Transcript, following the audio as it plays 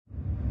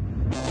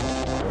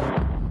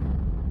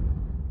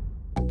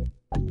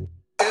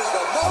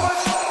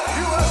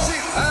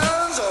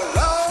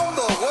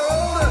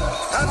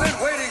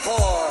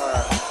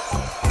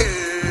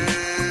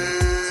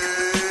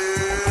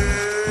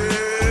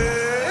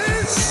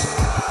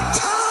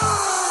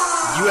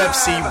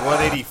UFC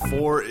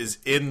 184 is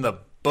in the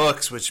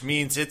books, which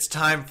means it's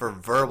time for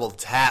Verbal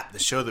Tap, the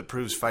show that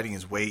proves fighting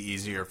is way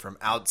easier from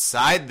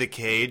outside the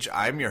cage.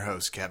 I'm your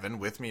host, Kevin.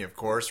 With me, of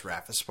course,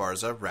 Raf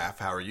Esparza. Raf,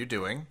 how are you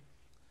doing?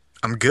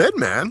 I'm good,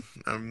 man.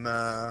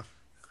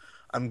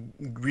 I'm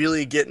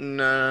really getting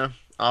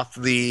off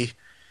the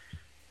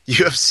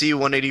UFC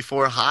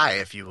 184 high,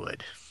 if you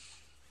would.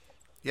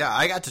 Yeah,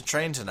 I got to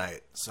train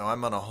tonight, so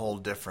I'm on a whole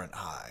different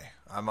high.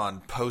 I'm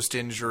on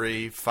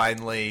post-injury,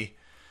 finally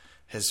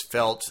has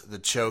felt the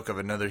choke of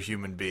another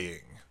human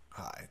being.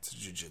 Hi, it's a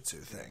jiu-jitsu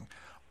thing.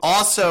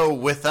 Also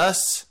with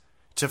us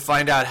to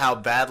find out how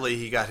badly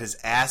he got his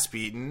ass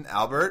beaten,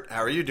 Albert,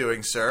 how are you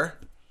doing, sir?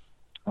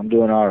 I'm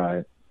doing all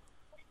right.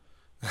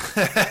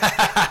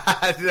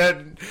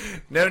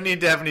 No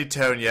need to have any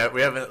tone yet.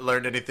 We haven't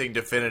learned anything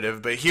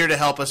definitive, but here to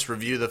help us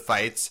review the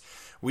fights.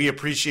 We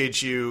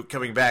appreciate you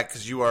coming back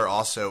because you are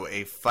also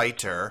a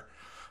fighter.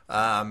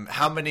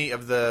 How many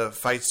of the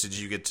fights did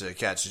you get to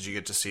catch? Did you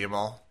get to see them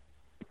all?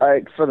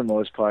 For the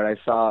most part, I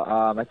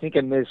saw. I think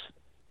I missed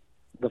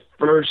the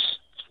first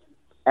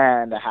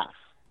and a half.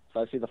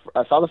 So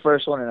I saw the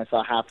first one and I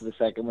saw half of the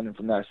second one, and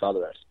from there I saw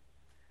the rest.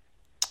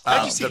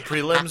 The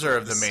prelims or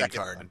of the main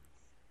card?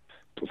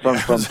 From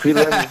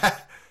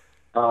prelims,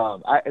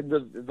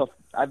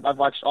 I've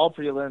watched all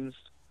prelims.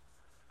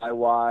 I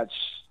watched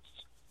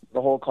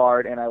the whole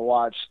card, and I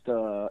watched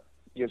the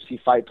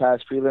UFC Fight Pass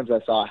prelims.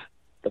 I saw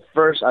the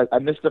first. I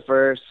missed the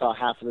first. Saw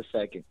half of the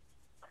second,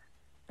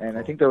 and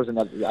I think there was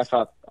another. I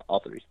saw all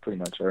three pretty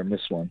much, or I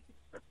missed one.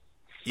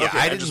 Yeah, okay,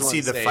 I didn't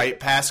see the Fight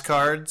Pass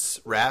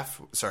cards.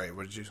 Raf, sorry,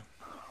 what did you?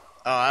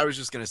 Oh, I was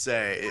just gonna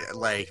say,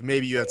 like,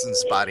 maybe you had some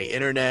spotty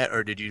internet,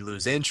 or did you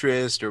lose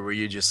interest, or were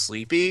you just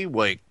sleepy?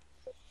 Like,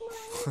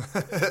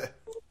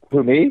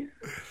 Who, me?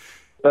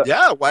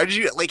 yeah. Why did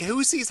you like?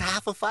 Who sees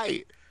half a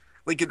fight?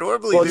 Like,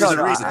 normally there's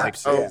a reason.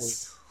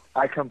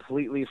 I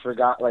completely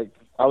forgot. Like,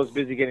 I was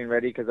busy getting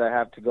ready because I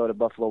have to go to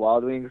Buffalo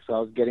Wild Wings, so I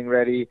was getting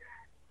ready,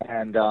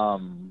 and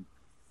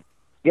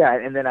yeah,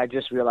 and then I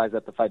just realized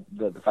that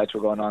the fights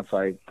were going on, so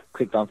I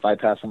clicked on Fight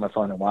Pass on my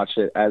phone and watched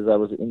it as I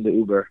was in the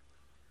Uber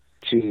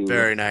to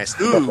Very nice.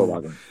 Buffalo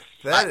Wild Wings.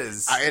 That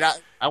is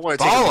I want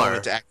to take a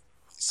moment to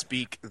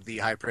speak the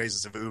high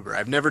praises of Uber.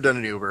 I've never done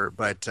an Uber,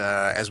 but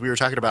as we were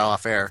talking about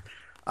off air,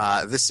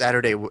 this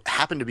Saturday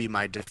happened to be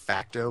my de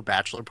facto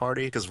bachelor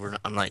party because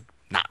I'm like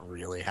not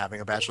really having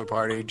a bachelor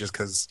party just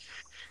because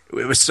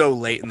it was so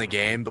late in the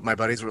game. But my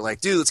buddies were like,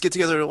 "Dude, let's get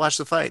together to watch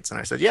the fights," and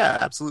I said, "Yeah,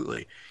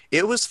 absolutely."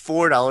 It was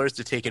 $4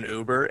 to take an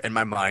Uber, and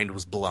my mind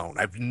was blown.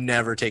 I've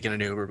never taken an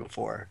Uber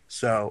before,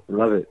 so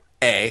Love it.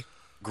 A,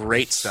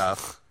 great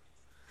stuff.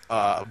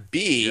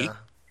 B. Yeah.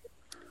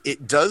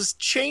 It does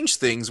change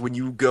things when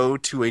you go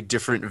to a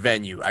different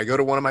venue. I go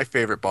to one of my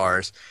favorite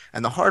bars,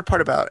 and the hard part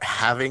about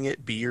having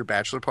it be your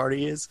bachelor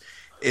party is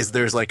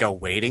there's like a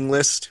waiting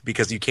list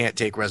because you can't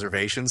take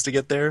reservations to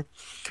get there.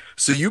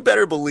 So you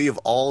better believe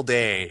all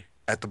day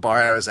at the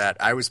bar I was at,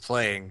 I was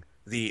playing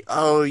hey,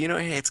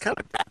 it's kind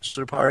of a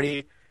bachelor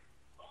party,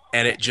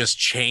 and it just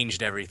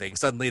changed everything.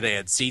 Suddenly they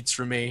had seats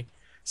for me.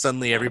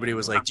 Suddenly everybody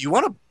was like, "Do you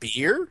want a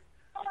beer?"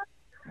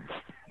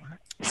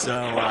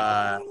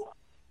 So,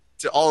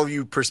 to all of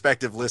you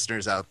prospective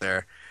listeners out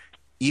there,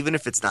 even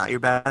if it's not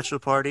your bachelor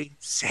party,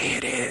 say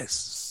it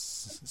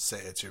is. Say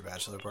it's your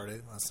bachelor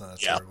party. That's not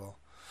terrible.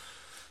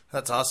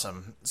 That's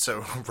awesome.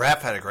 So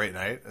Rap had a great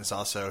night. It's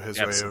also his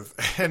way of...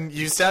 And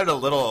you sounded a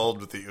little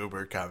old with the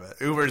Uber comment.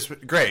 Uber's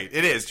great.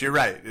 It is. You're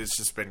right. It's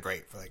just been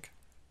great for like...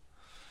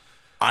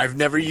 I've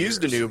never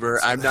used an Uber.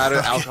 I'm not an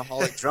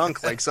alcoholic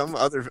drunk like some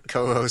other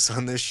co-hosts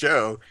on this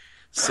show.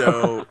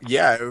 So,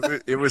 yeah,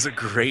 it was a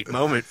great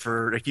moment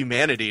for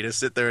humanity to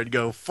sit there and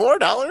go,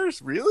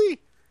 $4? Really?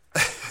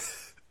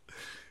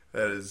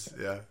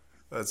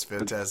 That's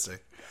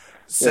fantastic.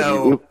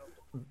 So,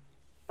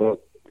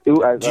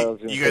 you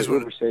guys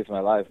Uber saved my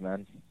life,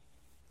 man.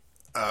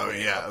 Oh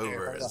yeah,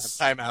 Uber is.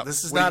 Time out.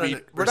 This is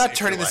we're not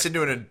turning this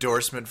into an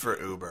endorsement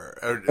for Uber.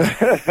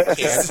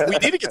 We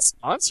need to get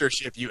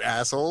sponsorship, you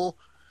asshole.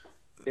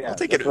 Yeah, I'll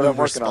take an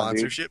Uber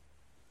sponsorship.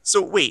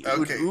 So wait,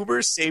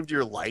 Uber saved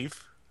your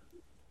life?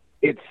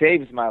 It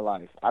saves my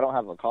life. I don't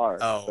have a car.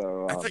 Oh,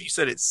 so, I thought you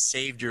said it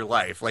saved your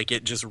life. Like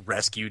it just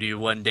rescued you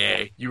one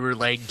day. You were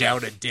laying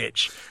down a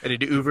ditch, and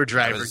an Uber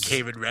driver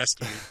came and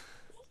rescued you.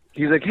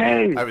 He's like,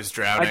 "Hey, I was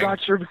drowning. I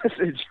got your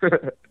message."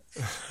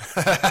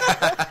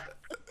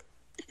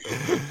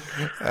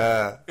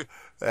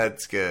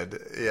 That's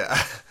good. Yeah.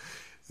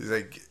 He's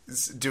like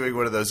doing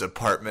one of those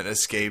apartment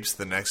escapes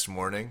the next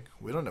morning.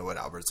 We don't know what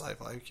Albert's life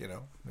like,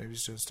 Maybe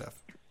he's doing stuff.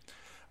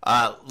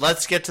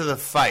 Let's get to the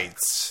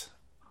fights.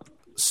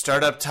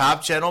 Start up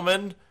top,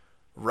 gentlemen.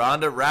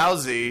 Ronda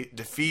Rousey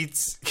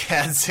defeats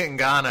Kat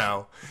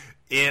Zingano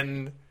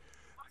in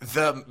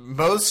the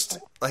most,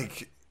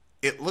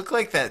 it looked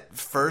like that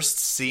first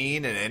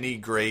scene in any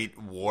great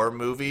war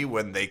movie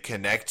when they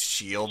connect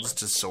shields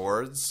to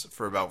swords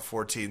for about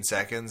 14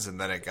 seconds and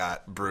then it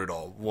got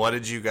brutal. What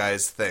did you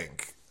guys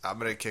think? I'm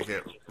going to kick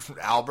it.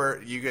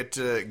 Albert, you get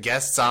to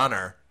guest's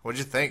honor. What'd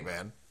you think,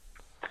 man?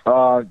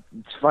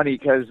 It's funny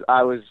because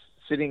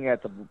sitting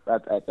at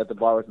the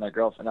bar with my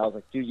girlfriend. I was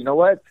like, dude, you know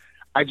what?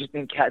 I just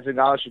think Kat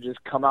Zingano should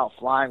just come out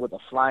flying with a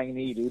flying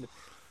knee, dude.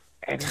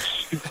 And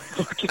she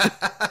fucking,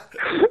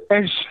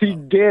 and she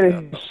did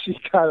it. She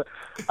kind of,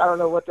 I don't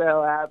know what the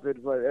hell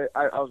happened, but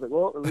I was like,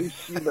 well, at least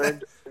she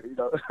learned, you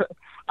know,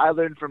 I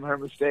learned from her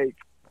mistake.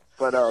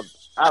 But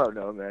I don't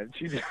know, man.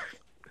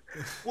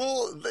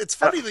 Well, it's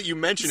funny that you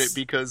mention it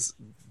because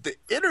the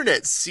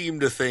internet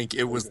seemed to think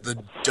it was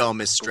the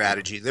dumbest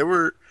strategy. There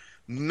were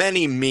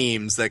many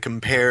memes that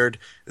compared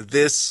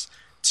this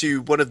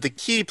to one of the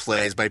key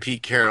plays by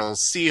Pete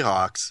Carroll's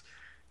Seahawks,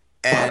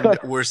 and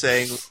were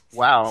saying,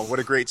 wow, what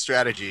a great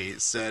strategy,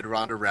 said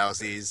Ronda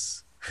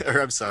Rousey's,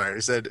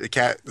 said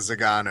Kat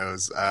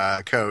Zingano's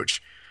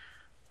coach.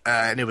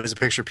 And it was a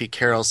picture of Pete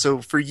Carroll. So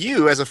for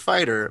you as a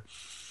fighter,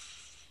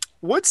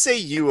 what say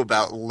you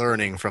about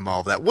learning from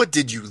all of that? What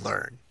did you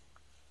learn?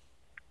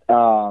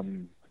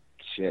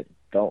 Shit,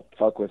 don't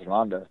fuck with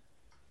Ronda.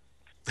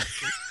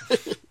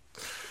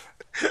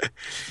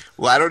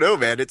 Well, I don't know,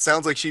 man. It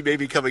sounds like she may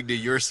be coming to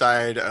your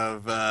side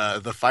of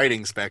the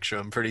fighting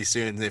spectrum pretty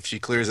soon if she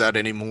clears out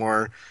any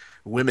more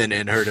women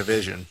in her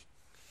division.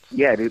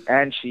 Yeah, dude.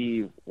 And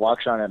she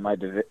walks on at my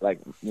like,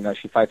 you know,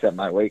 she fights at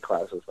my weight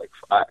class. It's like,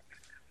 fuck.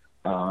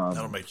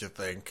 That'll make you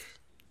think.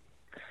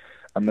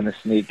 I'm gonna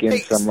sneak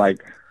in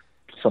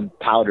some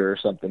powder or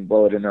something,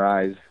 blow it in her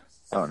eyes.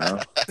 I don't know.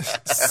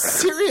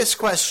 Serious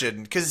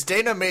question, because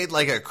Dana made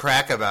like a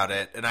crack about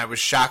it, and I was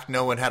shocked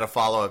no one had a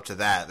follow-up to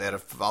that. They had a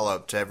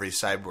follow-up to every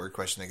Cyborg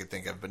question they could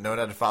think of, but no one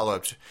had a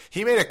follow-up.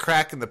 He made a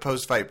crack in the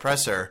post-fight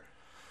presser.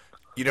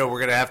 You know, we're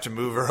going to have to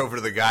move her over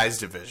to the guys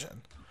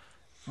division.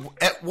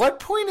 At what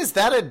point is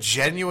that a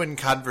genuine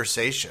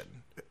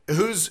conversation?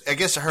 I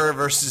guess her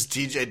versus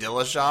TJ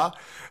Dillashaw?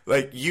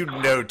 Like, you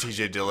know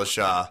TJ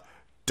Dillashaw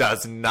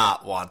does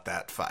not want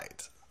that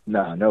fight.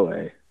 No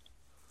way.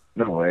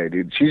 No way,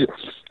 dude. She's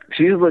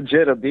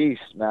legit a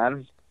beast,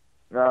 man.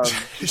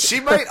 She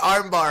might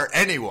armbar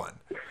anyone.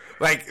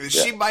 Like,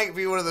 she might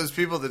be one of those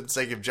people that's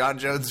like, if John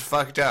Jones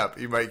fucked up,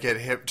 you might get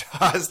hip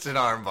tossed and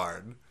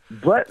armbarred.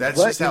 But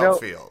that's just how it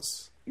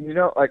feels. You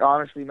know, like,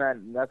 honestly,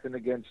 man, nothing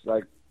against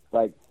like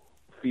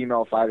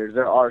female fighters.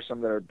 There are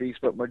some that are beasts,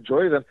 but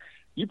majority of them,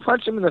 you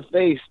punch them in the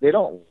face, they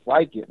don't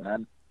like it,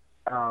 man.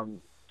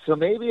 So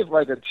maybe if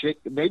like a chick,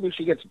 maybe if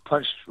she gets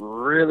punched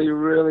really,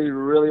 really,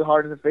 really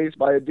hard in the face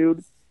by a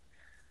dude,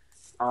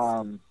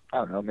 I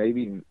don't know,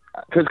 maybe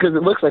because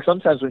it looks like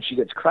sometimes when she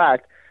gets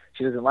cracked,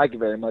 she doesn't like it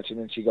very much, and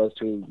then she goes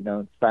to, you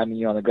know, slamming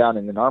you on the ground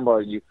and then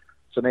armbar you.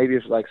 So maybe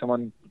if like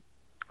someone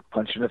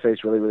punched you in the face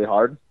really, really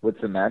hard with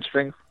some match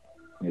strength,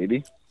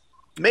 maybe.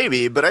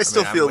 Maybe, but I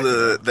still feel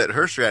that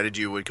her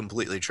strategy would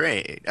completely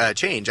change.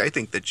 I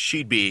think that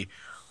she'd be,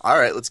 all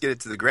right, let's get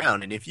it to the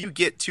ground, and if you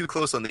get too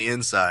close on the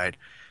inside,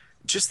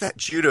 just that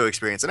judo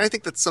experience. And I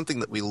think that's something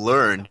that we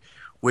learned,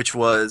 which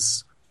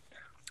was,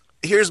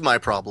 here's my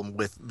problem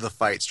with the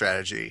fight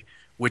strategy,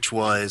 which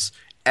was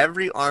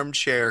every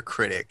armchair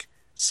critic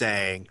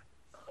saying,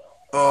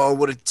 oh,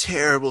 what a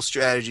terrible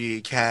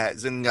strategy Kat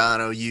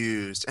Zingano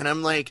used. And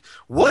I'm like,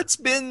 what's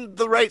been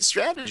the right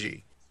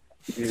strategy?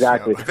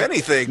 Exactly. You know, if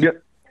anything,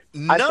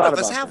 none of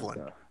us have one.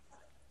 Though.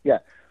 Yeah.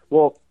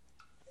 Well,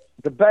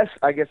 the best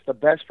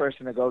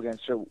person to go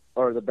against her,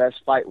 or the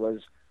best fight,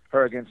 was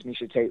her against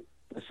Miesha Tate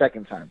the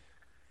second time.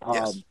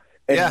 Yes.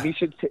 And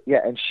Miesha,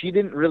 and she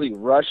didn't really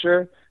rush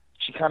her.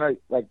 She kind of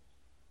like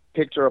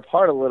picked her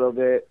apart a little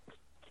bit,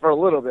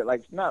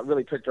 like not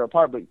really picked her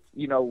apart, but,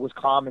 you know, was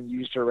calm and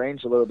used her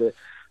range a little bit.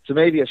 So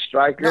maybe a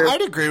striker. No,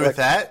 I'd agree with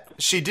that.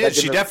 She did.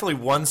 She definitely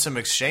won some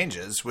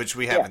exchanges, which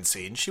we haven't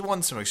seen. She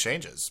won some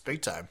exchanges,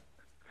 big time.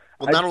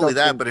 Well, not only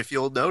that, but if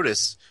you'll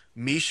notice,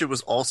 Miesha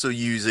was also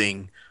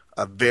using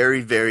a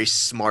very, very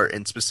smart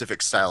and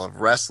specific style of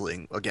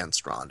wrestling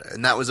against Ronda,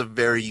 and that was a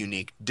very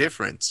unique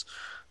difference.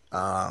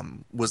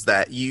 Was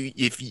that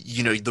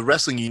the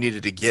wrestling you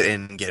needed to get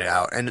in and get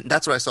out, and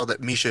that's what I saw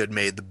that Miesha had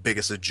made the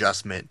biggest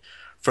adjustment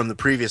from the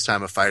previous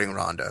time of fighting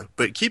Ronda.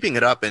 But keeping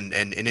it up and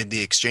in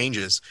the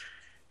exchanges,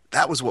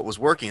 that was what was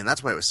working, and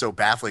that's why it was so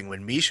baffling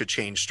when Miesha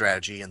changed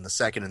strategy in the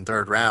second and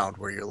third round,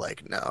 where you're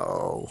like,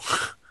 no.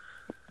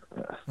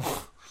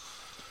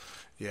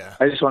 Yeah.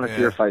 I just want to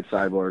see her fight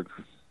Cyborg.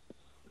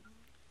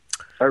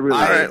 All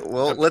right,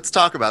 well, let's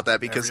talk about that,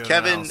 because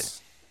Kevin,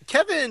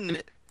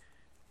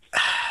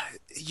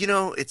 you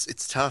know,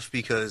 it's tough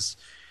because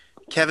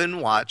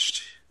Kevin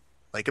watched,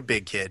 like a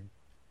big kid,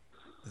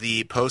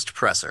 the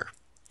post-presser.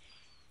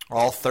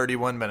 All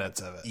 31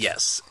 minutes of it.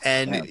 Yes,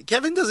 and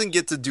Kevin doesn't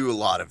get to do a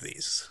lot of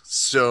these.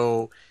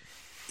 So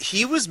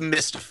he was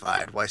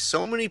mystified why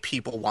so many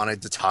people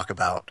wanted to talk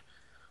about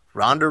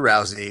Ronda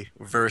Rousey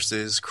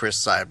versus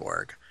Chris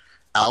Cyborg.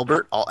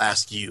 Albert, I'll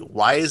ask you,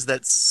 why is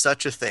that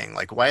such a thing?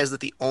 Like, why is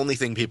that the only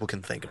thing people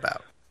can think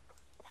about?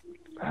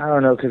 I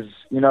don't know, because,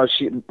 you know,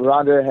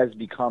 Ronda has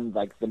become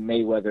like the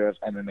Mayweather of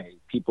MMA.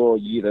 People,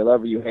 you either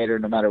love her, you hate her,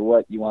 no matter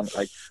what you want.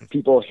 Like,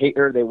 people hate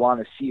her, they want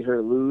to see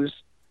her lose,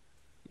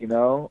 you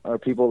know, or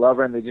people love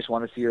her and they just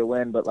want to see her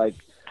win. But like,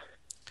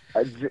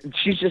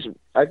 she's just,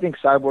 I think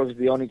Cyborg's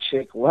the only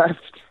chick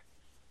left,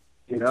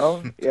 you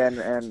know,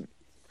 and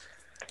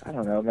I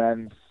don't know,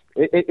 man.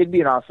 It'd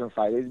be an awesome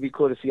fight. It'd be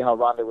cool to see how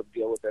Ronda would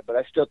deal with it, but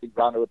I still think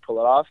Ronda would pull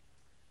it off.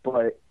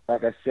 But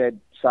like I said,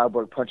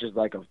 Cyborg punches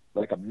like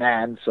a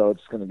man, so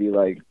it's going to be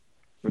like,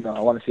 I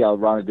want to see how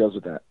Ronda deals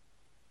with that.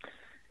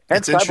 And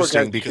It's Cyborg interesting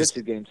has a because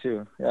jiu-jitsu game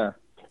too. Yeah.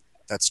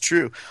 that's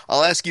true.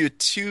 I'll ask you a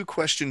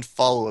 2-question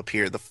follow-up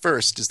here. The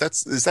first is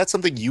that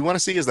something you want to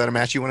see? Is that a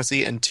match you want to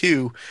see? And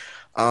 2,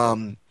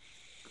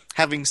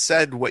 having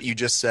said what you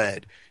just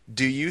said,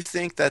 do you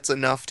think that's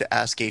enough to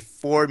ask a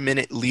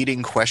 4-minute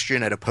leading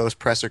question at a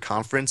post-presser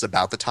conference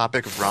about the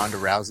topic of Ronda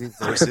Rousey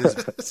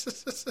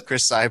versus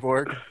Chris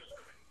Cyborg?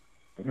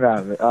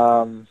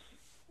 No,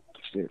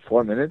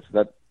 4 minutes?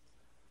 What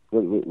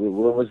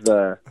was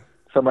the?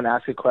 Someone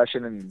asked a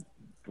question and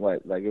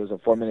what? Like it was a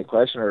 4-minute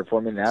question or a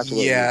 4-minute answer?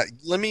 Yeah,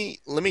 let me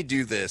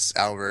do this,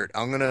 Albert.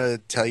 I'm gonna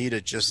tell you to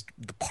just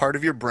the part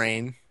of your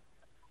brain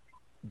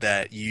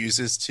that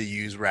uses to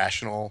use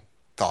rational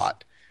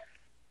thought.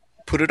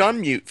 Put it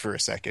on mute for a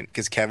second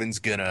because Kevin's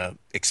gonna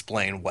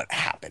explain what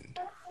happened.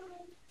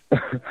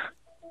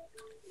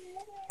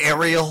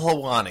 Ariel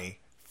Helwani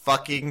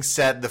fucking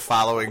said the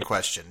following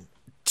question.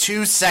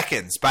 2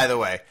 seconds, by the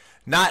way,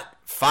 not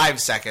 5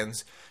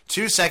 seconds.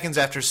 2 seconds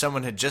after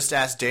someone had just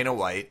asked Dana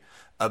White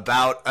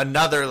about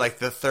another, like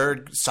the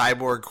third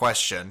Cyborg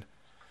question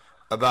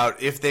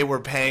about if they were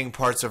paying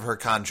parts of her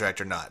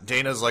contract or not.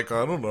 Dana's like,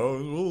 I don't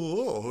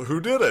know. Who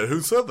did it? Who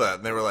said that?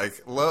 And they were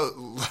like,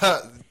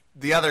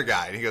 the other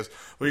guy. And he goes,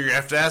 well, you're going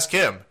to have to ask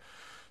him.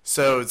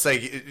 So it's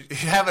like,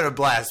 having a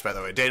blast, by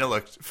the way. Dana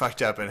looked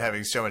fucked up and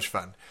having so much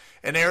fun.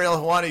 And Ariel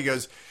Helwani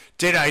goes,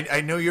 Dana, I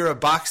know you're a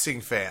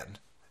boxing fan.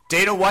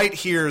 Dana White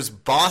hears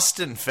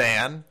Boston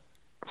fan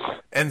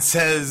and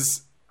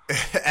says,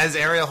 as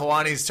Ariel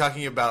Helwani's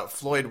talking about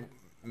Floyd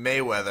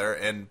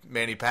Mayweather and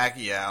Manny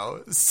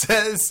Pacquiao,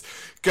 says,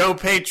 go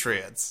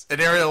Patriots. And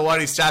Ariel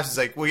Helwani stops and is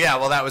like,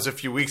 well, that was a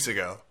few weeks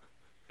ago.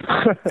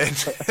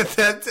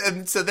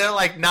 and so they're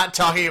like not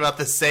talking about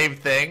the same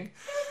thing.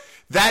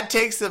 That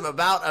takes them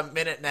about a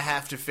minute and a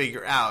half to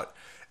figure out.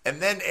 And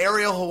then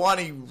Ariel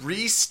Helwani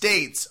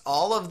restates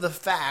all of the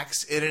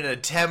facts in an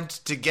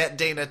attempt to get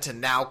Dana to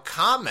now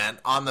comment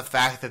on the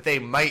fact that they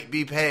might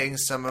be paying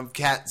some of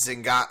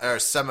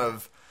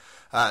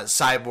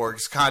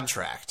Cyborg's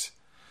contract.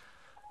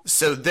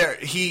 So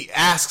he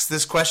asks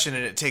this question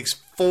and it takes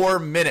 4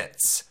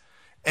 minutes.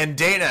 And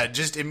Dana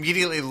just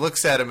immediately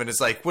looks at him and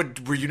is like,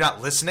 "What? Were you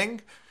not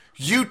listening?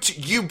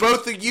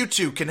 Both of you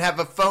two can have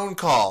a phone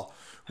call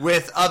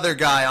with other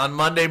guy on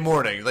Monday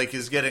morning." Like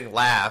he's getting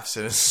laughs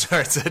and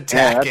starts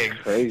attacking. Yeah,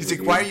 that's crazy, he's like,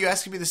 dude. "Why are you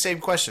asking me the same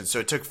question?" So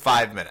it took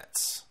 5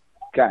 minutes.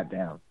 God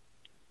damn.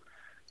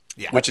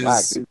 Yeah, Which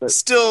whack, is dude.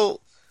 still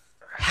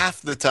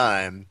half the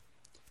time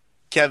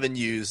Kevin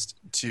used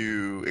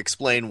to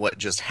explain what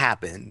just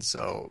happened.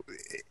 So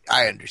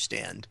I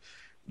understand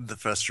the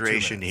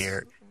frustration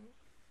here.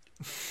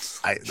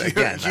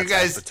 you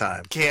guys the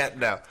time. can't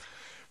know.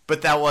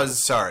 But that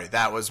was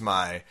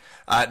my.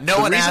 No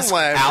one reason asked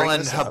why I bring Alan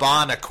this up-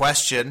 Haban a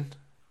question.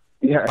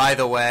 Yeah. By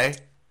the way,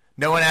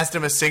 no one asked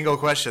him a single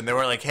question. They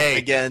were like, "Hey,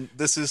 Again,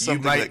 this is you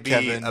something might that be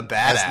Kevin a has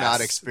badass." not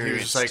He was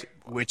experienced, just like,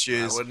 which I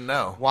is wouldn't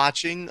know.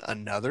 watching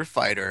another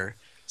fighter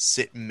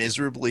sit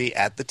miserably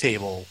at the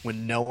table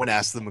when no one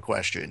asks them a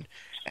question.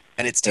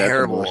 And it's Yeah, that's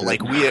terrible. bullshit.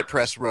 Like, we at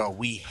Press Row,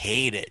 we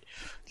hate it.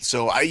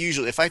 So I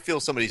usually, if I feel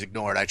somebody's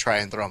ignored, I try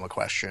and throw them a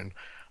question.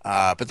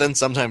 But then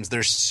sometimes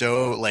they're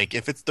so, like,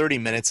 if it's 30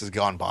 minutes has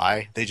gone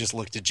by, they just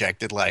look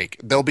dejected. Like,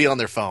 they'll be on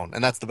their phone,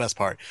 and that's the best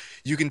part.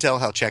 You can tell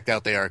how checked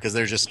out they are because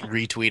they're just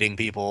retweeting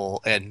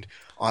people and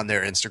on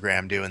their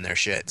Instagram doing their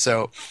shit.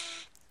 So,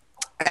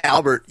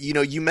 Albert,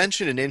 you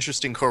mentioned an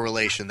interesting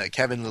correlation that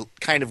Kevin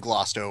kind of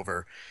glossed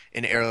over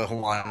in Ariel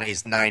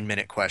Helwani's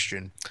 9-minute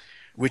question,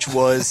 which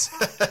was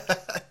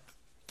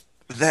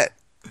that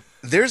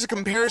there's a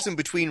comparison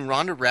between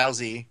Ronda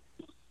Rousey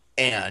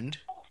and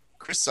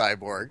Chris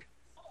Cyborg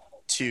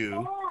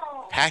to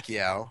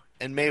Pacquiao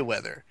and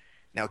Mayweather.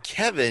 Now,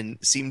 Kevin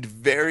seemed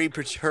very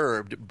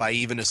perturbed by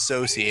even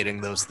associating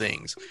those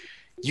things.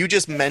 You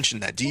just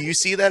mentioned that. Do you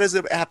see that as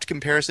an apt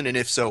comparison, and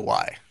if so,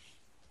 why?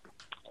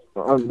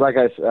 Like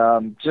I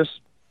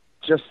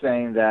just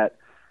saying that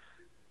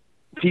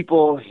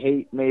people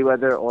hate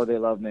Mayweather or they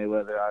love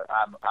Mayweather.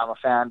 I'm a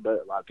fan,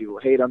 but a lot of people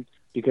hate him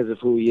because of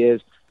who he is,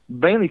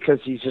 mainly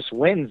because he just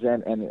wins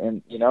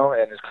and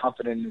is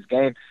confident in his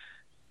game.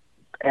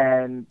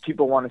 And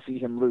people want to see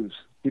him lose.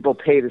 People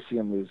pay to see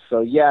him lose.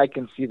 So yeah, I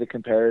can see the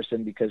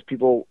comparison because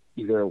people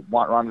either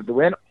want Ronda to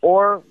win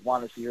or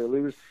want to see her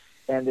lose,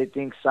 and they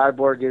think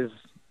Cyborg is,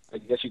 I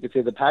guess you could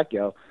say, the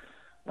Pacquiao,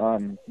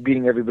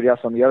 beating everybody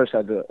else on the other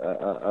side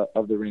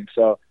of the ring.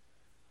 So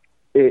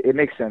it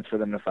makes sense for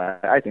them to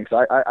fight. I think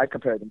so. I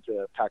compare them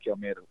to Pacquiao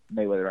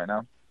Mayweather right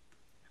now.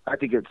 I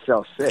think it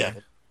sells sick. Yeah.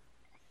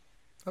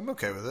 I'm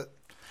okay with it.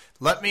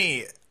 Let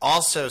me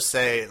also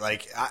say,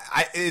 like,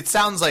 it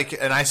sounds like,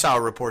 and I saw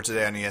a report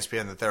today on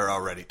ESPN that they're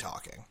already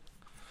talking.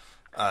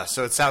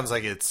 So it sounds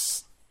like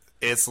it's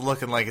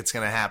looking like it's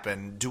going to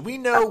happen. Do we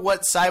know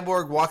what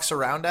Cyborg walks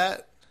around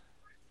at?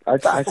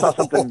 I saw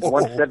something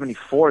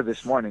 174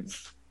 this morning.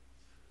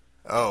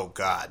 Oh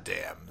god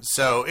damn!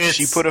 So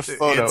She put a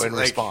photo it's in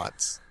like,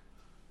 response.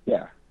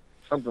 Yeah,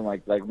 something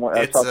like one.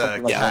 I It's saw a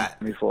something like cat.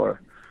 that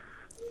before.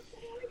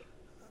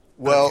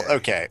 Well, Okay.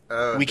 okay.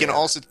 Oh, We can damn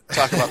also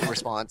talk about the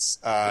response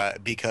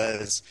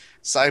because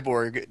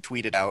Cyborg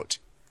tweeted out.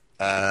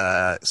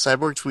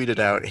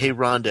 "Hey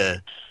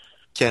Rhonda,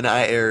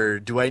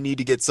 do I need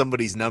to get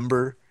somebody's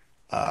number,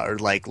 or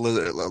like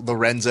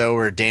Lorenzo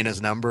or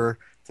Dana's number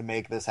to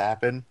make this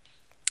happen?"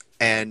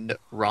 And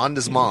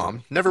Rhonda's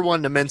mom, never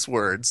one to mince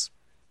words,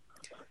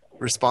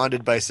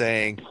 responded by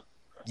saying,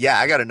 "Yeah,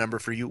 I got a number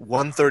for you,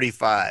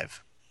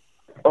 135."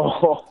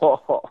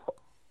 Oh,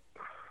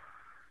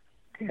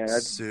 yeah,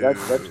 that's So-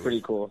 that's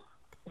pretty cool.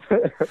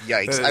 Yikes.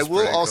 That is I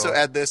will pretty also cool.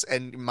 add this,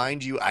 and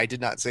mind you, I did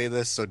not say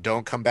this, so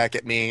don't come back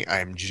at me. I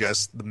am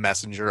just the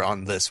messenger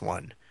on this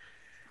one.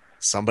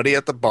 Somebody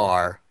at the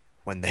bar,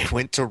 when they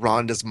went to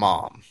Rhonda's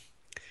mom,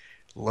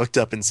 looked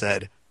up and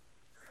said,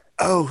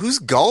 "Oh, who's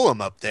Gollum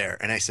up there?"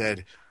 And I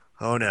said,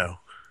 "Oh no.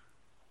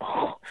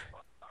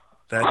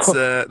 That's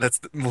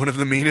one of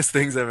the meanest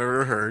things I've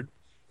ever heard."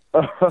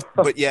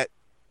 But yet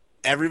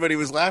everybody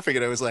was laughing,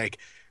 and I was like,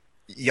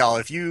 y'all,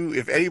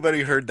 if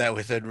anybody heard that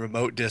within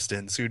remote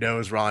distance who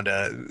knows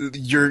Rhonda,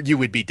 you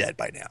would be dead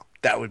by now.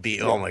 That would be,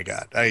 oh my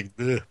god,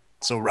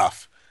 so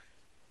rough.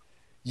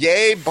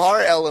 Yay, bar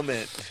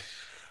element.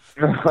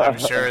 I'm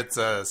sure it's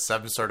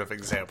some sort of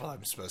example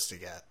I'm supposed to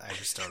get. I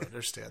just don't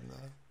understand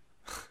that.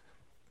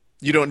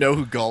 You don't know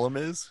who Gollum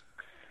is?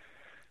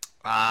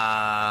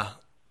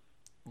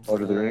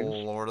 Lord of the Rings?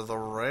 Lord of the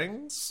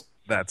Rings?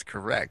 That's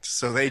correct.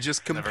 So they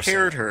just Never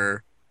compared seen it.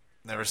 her.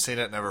 Never seen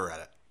it, never read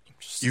it.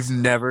 Just- You've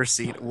never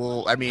seen.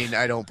 Well, I mean,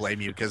 I don't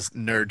blame you because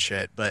nerd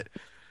shit, but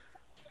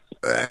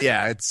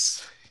yeah,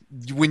 it's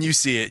when you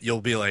see it,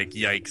 you'll be like,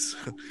 "Yikes!"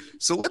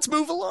 So let's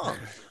move along.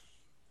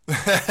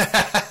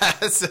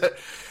 So,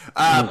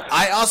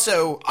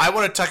 I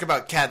want to talk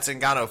about Kat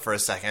Zingano for a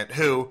second,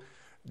 who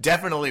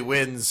definitely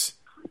wins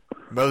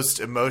most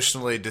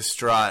emotionally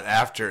distraught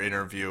after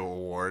interview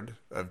award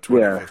of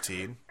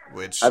 2015.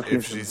 Which, I've seen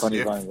if some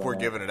funny lines on we're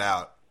that. giving it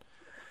out,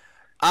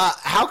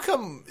 how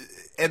come?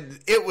 And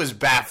it was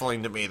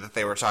baffling to me that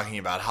they were talking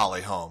about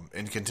Holly Holm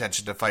in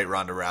contention to fight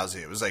Ronda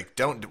Rousey. It was like,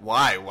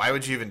 why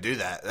would you even do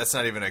that? That's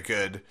not even a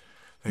good.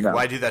 Like, No.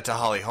 why do that to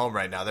Holly Holm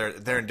right now?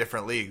 They're in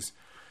different leagues.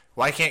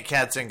 Why can't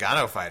Kat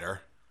Zingano fight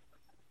her?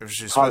 If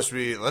she's supposed to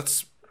be,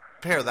 let's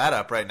pair that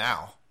up right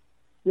now.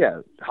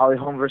 Yeah, Holly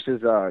Holm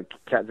versus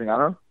Kat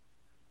Zingano.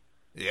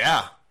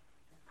 Yeah.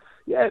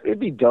 Yeah, it'd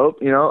be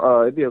dope.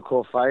 It'd be a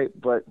cool fight.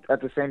 But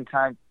at the same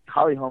time,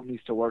 Holly Holm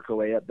needs to work her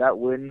way up. That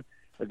win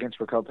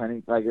against Raquel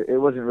Penning, like it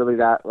wasn't really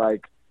that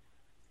like.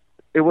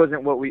 It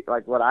wasn't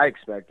what I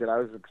expected. I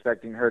was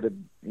expecting her to,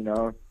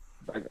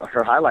 like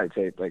her highlight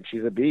tape. Like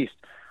she's a beast.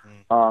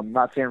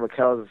 Not saying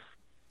Raquel's,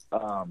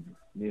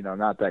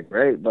 not that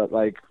great, but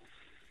like,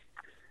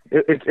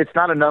 it's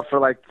not enough for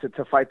like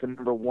to fight the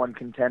number one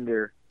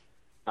contender.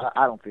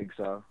 I don't think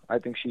so. I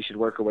think she should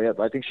work her way up.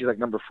 I think she's like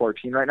number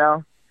 14 right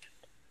now.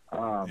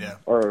 Yeah.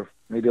 Or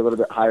maybe a little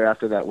bit higher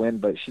after that win,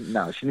 but she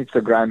needs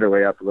to grind her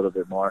way up a little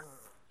bit more.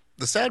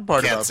 The sad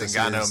part Kat about this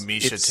Zingano, is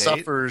Misha it Tate?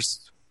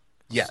 suffers.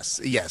 Yes,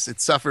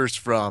 it suffers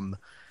from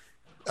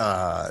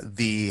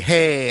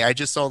hey, I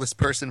just saw this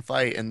person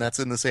fight, and that's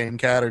in the same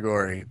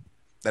category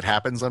that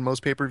happens on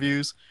most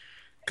pay-per-views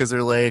because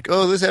they're like,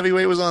 oh, this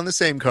heavyweight was on the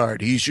same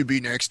card, he should be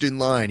next in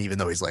line, even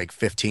though he's like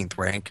 15th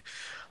rank.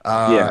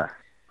 Yeah.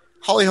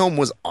 Holly Holm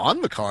was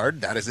on the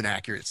card. That is an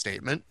accurate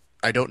statement.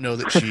 I don't know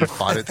that she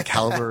fought at the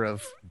caliber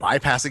of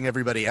bypassing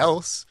everybody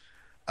else.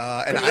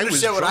 And You I was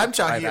understand what I'm drunk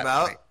by talking that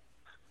about? point.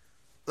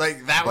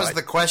 Like, that was But-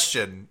 the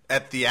question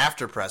at the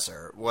after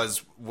presser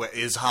was,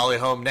 is Holly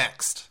Holm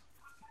next?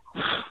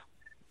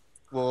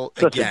 Well,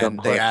 Such a again, dumb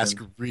they ask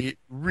question.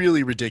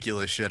 really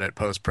ridiculous shit at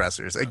post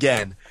pressers.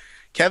 Again,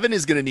 Kevin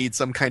is going to need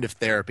some kind of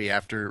therapy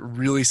after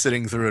really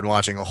sitting through and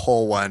watching a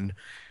whole one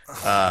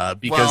because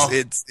Well,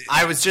 it's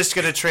I was just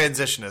going to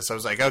transition this. I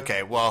was like,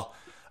 okay, well,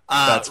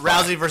 That's fine.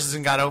 Rousey versus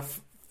Ngannou,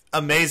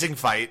 amazing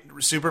fight,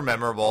 super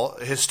memorable,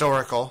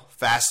 historical,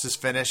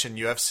 fastest finish in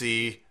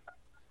UFC.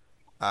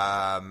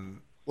 well.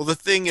 The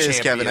thing is,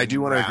 Kevin, I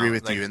do want to agree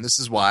with you, and this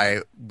is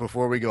why.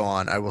 Before we go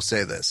on, I will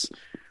say this: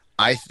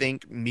 I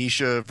think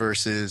Misha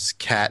versus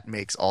Kat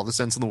makes all the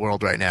sense in the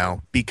world right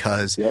now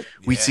because Yep.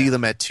 we Yeah. see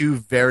them at two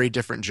very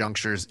different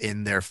junctures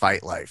in their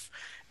fight life.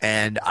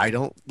 And I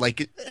don't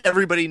like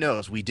everybody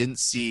knows we didn't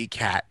see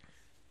Kat.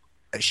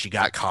 She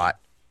got caught,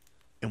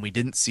 and we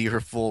didn't see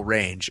her full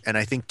range. And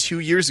I think 2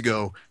 years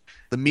ago,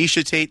 the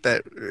Misha Tate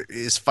that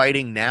is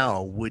fighting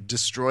now would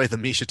destroy the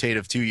Misha Tate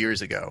of 2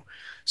 years ago.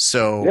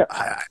 So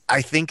Yeah.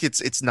 I think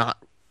it's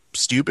not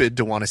stupid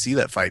to want to see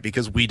that fight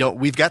because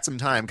we've got some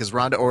time because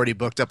Ronda already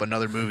booked up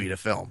another movie to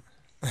film.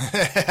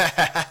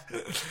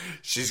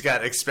 She's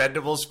got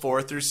Expendables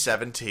 4 through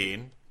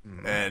 17,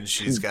 and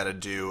she's got to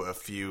do a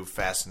few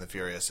Fast and the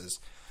Furiouses.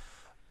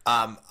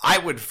 I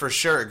would for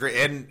sure agree.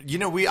 And,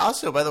 we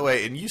also, by the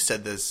way, and you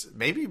said this,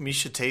 maybe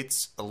Misha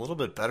Tate's a little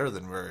bit better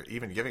than we're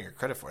even giving her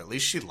credit for. At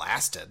least she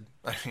lasted.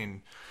 I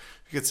mean,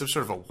 you get some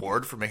sort of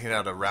award for making it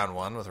out of round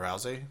one with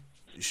Rousey.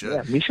 You should.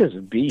 Yeah, Misha's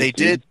a beast. They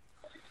dude. did.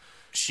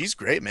 She's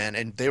great, man,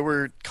 and they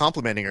were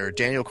complimenting her,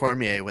 Daniel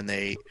Cormier, when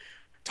they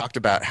talked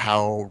about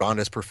how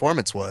Ronda's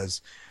performance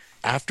was.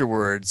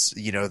 Afterwards,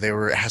 they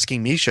were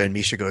asking Misha, and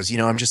Misha goes,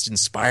 I'm just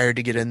inspired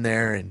to get in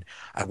there, and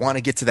I want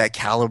to get to that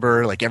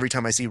caliber. Like, every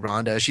time I see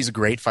Ronda, she's a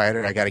great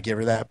fighter. I got to give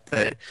her that.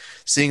 But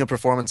seeing a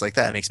performance like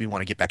that makes me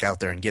want to get back out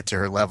there and get to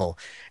her level.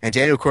 And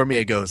Daniel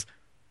Cormier goes,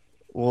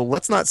 well,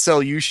 let's not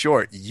sell you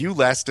short. You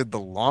lasted the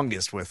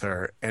longest with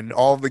her, and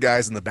all of the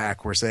guys in the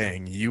back were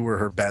saying you were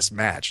her best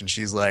match. And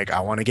she's like, I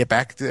want to get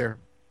back there.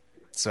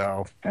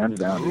 So, Hands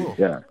down, dude. Cool.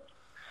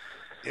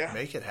 Yeah.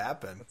 Make it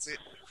happen. that's it.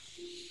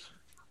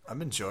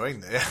 I'm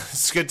enjoying this.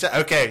 It's good to.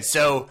 Okay,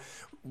 so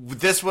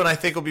this one I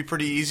think will be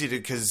pretty easy to,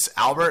 because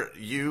Albert,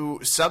 you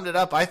summed it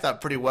up, I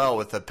thought, pretty well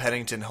with the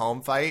Pennington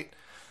home fight.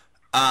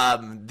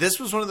 This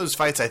was one of those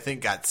fights I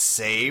think got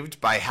saved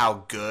by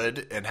how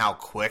good and how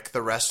quick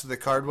the rest of the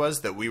card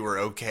was, that we were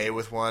okay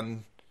with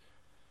one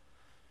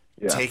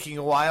taking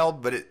a while.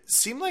 But it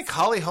seemed like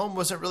Holly Holm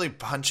wasn't really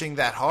punching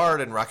that hard,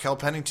 and Raquel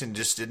Pennington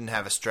just didn't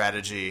have a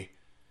strategy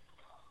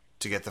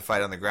to get the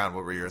fight on the ground.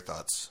 What were your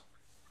thoughts?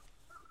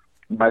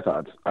 My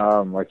thoughts.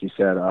 Like you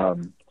said, I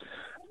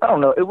don't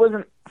know. It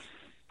wasn't.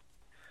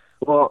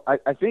 Well,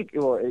 I think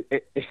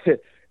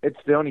it's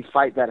the only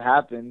fight that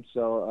happened.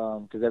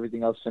 So because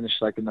everything else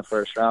finished like in the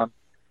first round,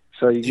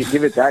 so you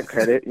give it that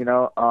credit.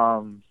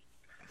 Yeah,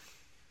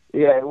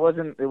 it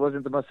wasn't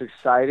the most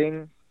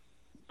exciting,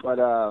 but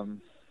I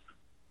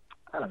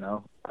don't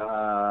know.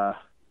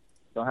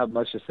 Don't have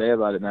much to say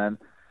about it, man.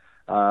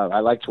 I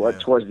liked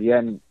towards the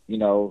end.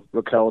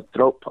 Raquel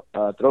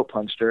throat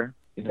punched her.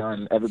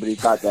 And everybody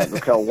thought that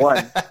Raquel won.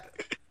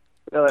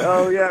 They're like,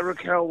 "Oh yeah,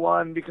 Raquel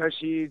won because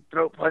she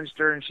throat punched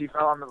her and she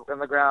fell on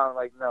the ground."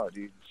 Like, no,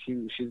 dude,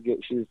 she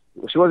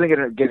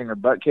wasn't getting her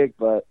butt kicked,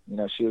 but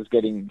she was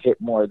getting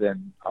hit more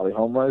than Holly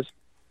Holm was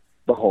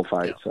the whole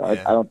fight. So I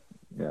don't,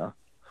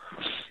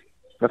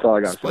 that's all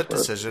I got. Split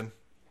decision.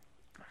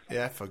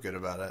 Yeah, I feel good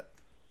about it.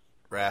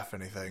 Raph,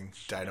 anything?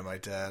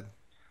 Dynamite Dad.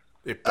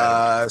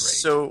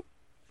 So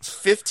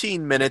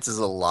 15 minutes is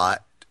a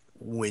lot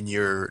when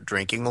you're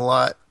drinking a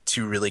lot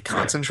to really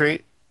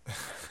concentrate.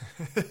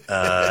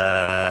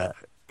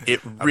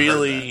 It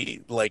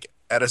really, like,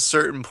 at a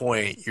certain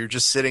point, you're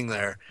just sitting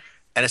there,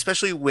 and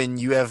especially when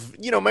you have,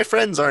 my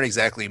friends aren't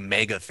exactly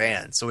mega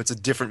fans, so it's a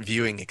different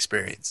viewing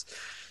experience.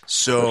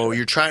 So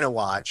you're trying to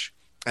watch,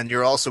 and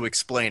you're also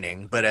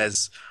explaining, but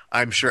as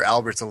I'm sure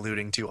Albert's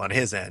alluding to on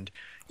his end,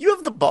 you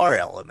have the bar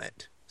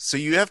element. So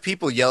you have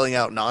people yelling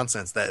out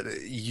nonsense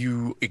that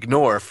you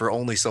ignore for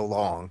only so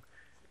long.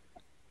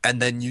 And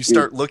then you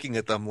start looking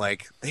at them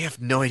like they have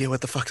no idea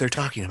what the fuck they're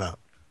talking about.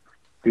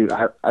 Dude,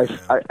 I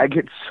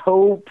get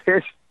so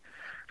pissed.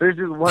 There's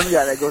this one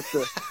guy that goes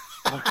to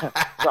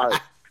sorry.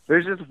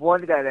 There's this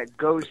one guy that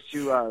goes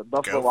to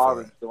Buffalo Wild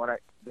Wings, the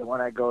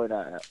one I go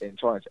in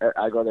Torrance.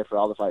 I go there for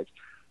all the fights,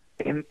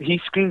 and he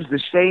screams the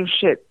same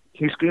shit.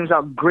 He screams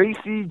out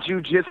Gracie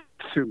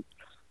Jiu-Jitsu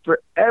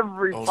for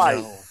every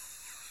fight,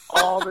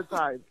 all the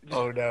time.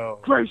 Oh no,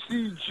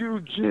 Gracie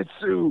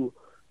Jiu-Jitsu,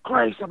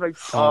 Grace. I'm like,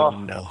 oh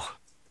no.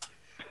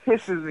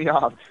 Pisses me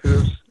off,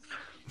 dude.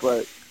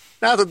 But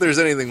not that there's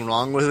anything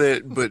wrong with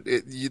it, but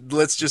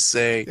let's just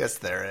say yes,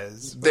 there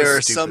is. There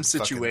are some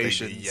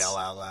situations yell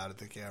out loud at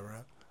the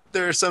camera.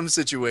 There are some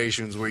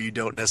situations where you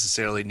don't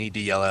necessarily need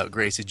to yell out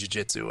Gracie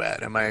Jiu-Jitsu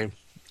at. Am I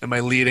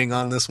leading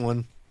on this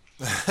one?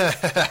 I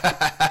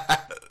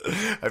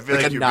feel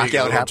like a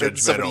knockout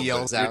happens, somebody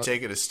yells out. You're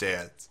taking a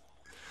stance.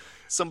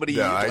 Somebody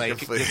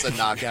gets a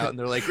knockout, and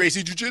they're like,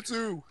 Gracie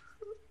Jiu-Jitsu.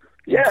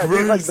 Yeah,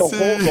 it's like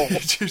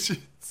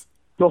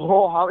the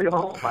whole Holly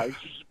Holm fight,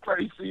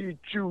 Gracie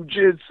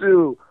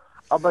Jiu-Jitsu.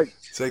 I'm like,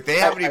 it's like they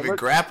haven't even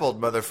grappled,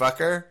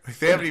 motherfucker. Like,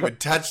 they haven't even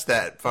touched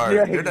that part.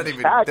 Yeah, they're not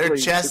even. Their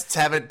chests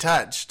haven't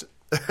touched.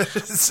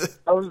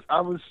 I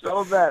was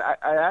so mad.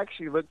 I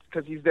actually looked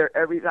because he's there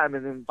every time,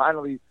 and then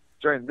finally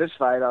during this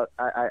fight,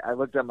 I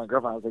looked at my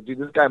girlfriend. I was like, dude,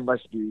 this guy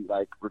must be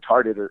like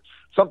retarded or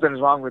something's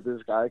wrong with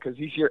this guy because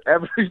he's here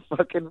every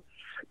fucking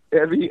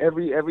every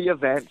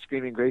event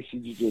screaming Gracie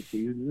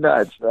Jiu-Jitsu. He's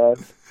nuts, man.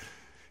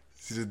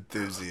 He's an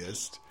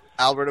enthusiast.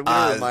 Albert, I'm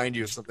going to remind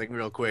you of something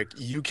real quick.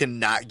 You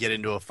cannot get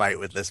into a fight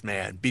with this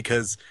man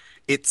because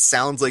it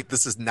sounds like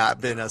this has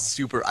not been a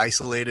super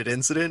isolated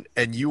incident,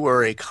 and you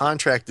are a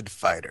contracted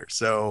fighter.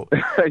 So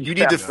you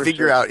need to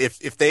figure out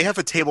if they have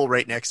a table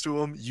right next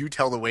to him, you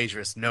tell the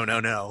waitress,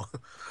 no.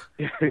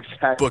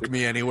 Exactly. Book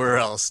me anywhere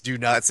else. Do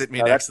not sit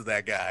me next to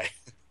that guy.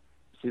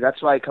 See,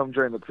 that's why I come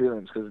during the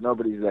prelims because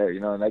nobody's there,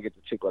 and I get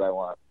to pick what I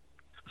want.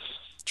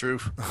 True.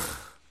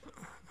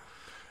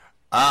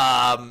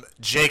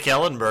 Jake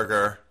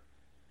Ellenberger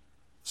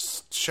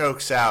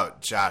chokes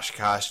out Josh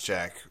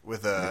Koscheck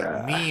with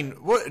a mean.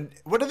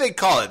 What do they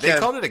call it? They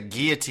called it a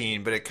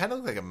guillotine, but it kind of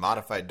looked like a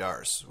modified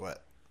Darce.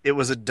 What? It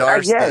was a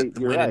Darce that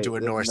went into a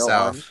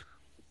north-south.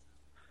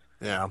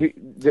 Yeah.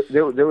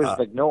 There was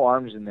like no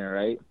arms in there,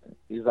 right?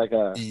 He's like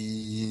a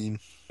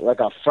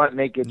front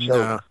naked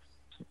choke.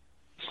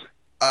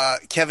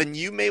 Kevin,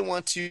 you may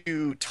want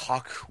to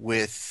talk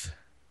with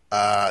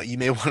you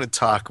may want to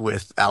talk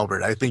with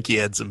Albert. I think he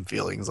had some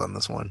feelings on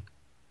this one.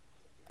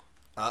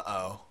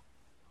 Uh-oh.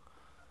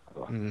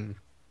 Mm.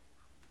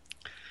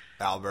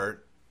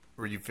 Albert,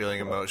 were you feeling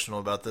emotional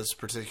about this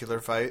particular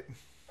fight?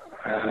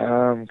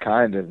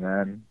 Kind of,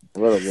 man. A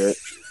little bit.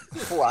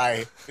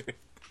 Why?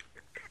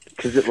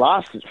 Because it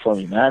lost it for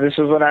me, man. This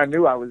was when I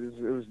knew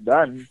it was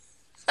done.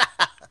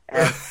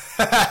 And,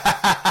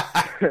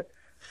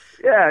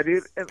 yeah,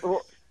 dude.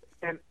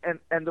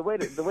 And the way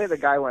the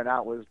guy went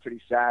out was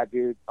pretty sad,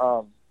 dude.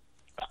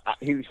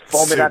 He was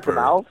foaming at the Super.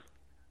 mouth.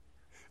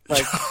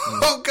 Like,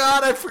 Oh,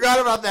 God, I forgot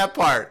about that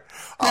part.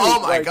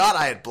 Oh, my like- God,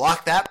 I had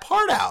blocked that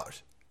part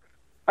out.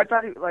 I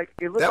thought it looked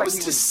That like was he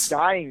was just-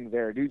 dying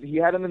there, dude. He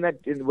had him in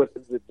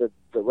the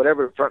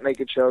whatever front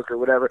naked choke or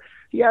whatever.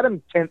 He had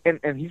him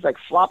and he's like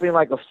flopping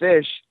like a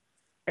fish,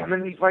 and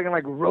then he fucking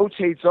like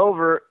rotates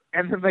over,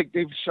 and then like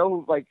they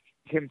show like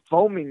him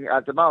foaming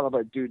at the mouth. I'm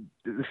like, dude,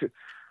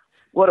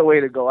 what a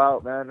way to go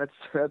out, man.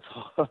 That's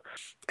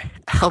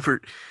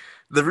Albert,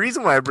 the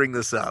reason why I bring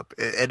this up,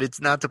 and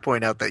it's not to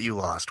point out that you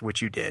lost,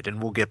 which you did,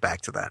 and we'll get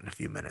back to that in a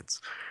few minutes,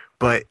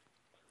 but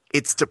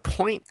it's to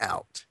point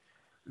out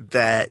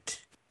that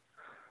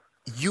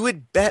you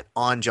had bet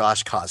on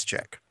Josh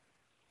Koscheck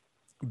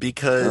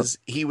because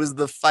he was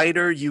the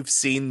fighter you've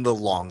seen the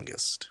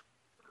longest.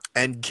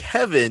 And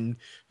Kevin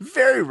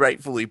very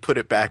rightfully put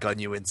it back on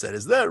you and said,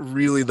 is that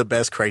really the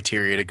best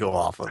criteria to go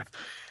off of?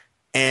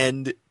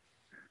 And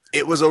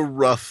it was a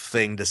rough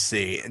thing to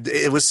see.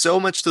 It was so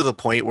much to the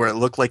point where it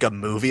looked like a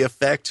movie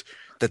effect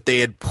that they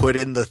had put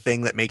in the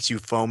thing that makes you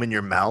foam in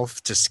your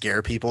mouth to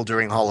scare people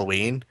during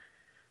Halloween.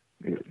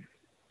 it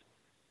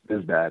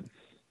was bad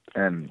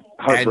and And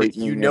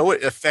heartbreaking. you know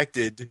it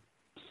affected.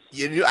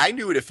 I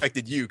knew it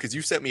affected you because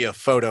you sent me a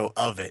photo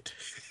of it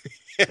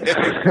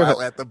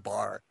while at the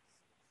bar.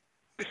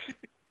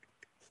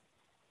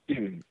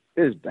 Dude,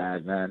 it was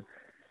bad, man.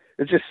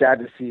 It's just sad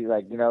to see,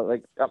 like, you know,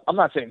 like, I'm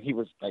not saying he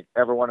was, like,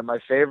 ever one of my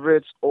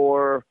favorites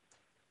or,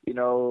 you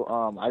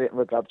know, I didn't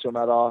look up to him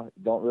at all.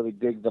 Don't really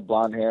dig the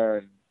blonde hair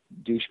and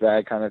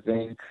douchebag kind of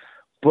thing.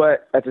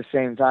 But at the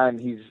same time,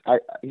 he's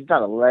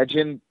not a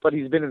legend, but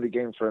he's been in the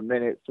game for a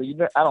minute. So,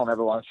 I don't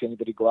ever want to see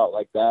anybody go out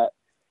like that.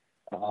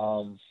 I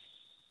don't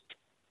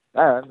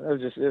know,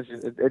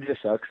 it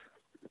just sucks.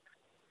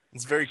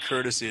 It's very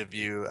courtesy of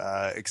you,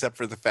 except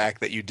for the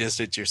fact that you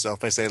distanced yourself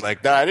by saying,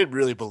 like, no, I didn't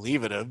really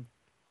believe in him.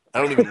 I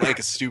don't even like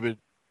his stupid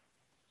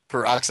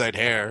peroxide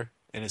hair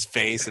and his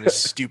face and his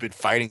stupid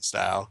fighting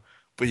style.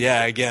 But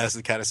yeah, I guess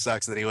it kind of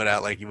sucks that he went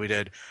out like we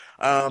did.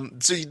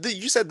 So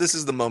you said this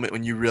is the moment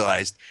when you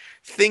realized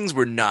things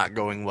were not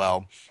going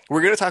well.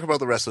 We're going to talk about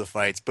the rest of the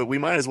fights, but we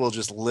might as well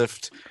just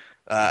lift,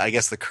 I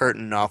guess, the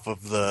curtain off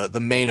of the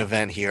main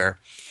event here.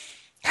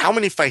 How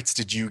many fights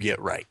did you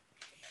get right?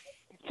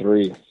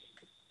 3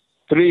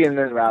 and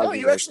then Rousey,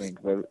 you I actually-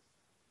 think.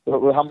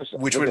 But how much?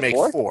 Which was would it make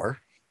 4? 4.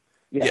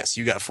 Yeah. Yes,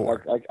 you got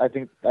 4. I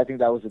think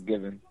that was a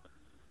given.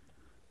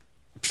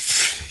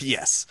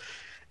 Yes.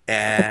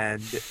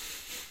 And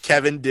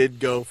Kevin did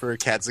go for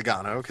Kat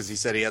Zagano because he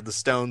said he had the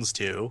stones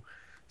too.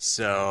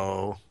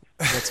 So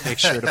let's make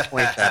sure to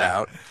point that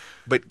out.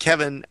 But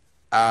Kevin,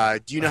 do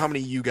you know how many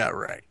you got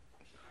right?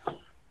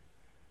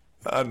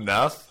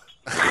 Enough?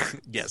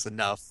 Yes,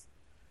 enough.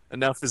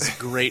 Enough is a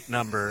great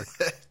number.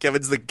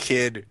 Kevin's the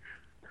kid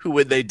who,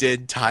 when they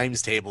did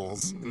times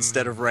tables,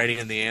 instead of writing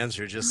in the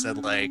answer, just said,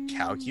 like,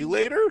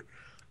 calculator?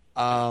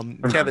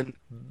 Kevin,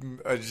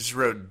 I just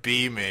wrote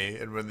 "be me,"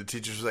 and when the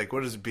teacher was like,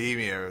 "What does be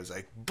me?" I was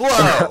like,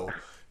 "Blow!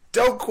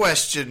 Don't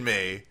question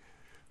me."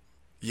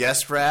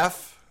 Yes,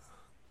 Raph.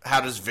 How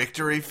does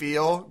victory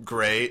feel?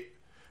 Great.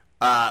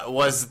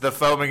 Was the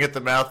foaming at the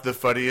mouth the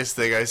funniest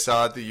thing I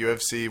saw at the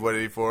UFC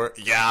 184?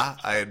 Yeah,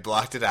 I had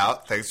blocked it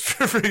out. Thanks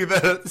for bringing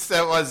that up.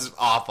 That was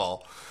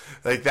awful.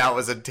 Like, that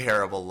was a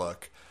terrible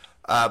look.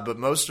 But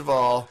most of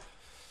all,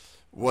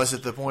 was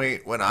it the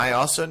point when I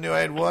also knew I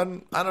had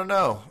won? I don't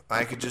know.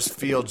 I could just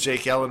feel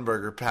Jake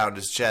Ellenberger pound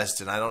his chest,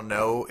 and I don't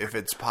know if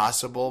it's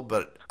possible,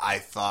 but I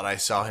thought I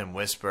saw him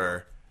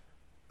whisper,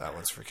 "That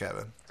one's for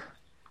Kevin."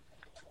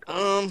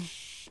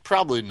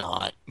 probably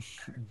not.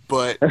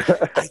 But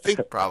I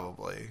think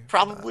Probably.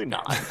 probably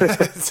not.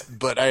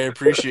 But I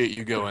appreciate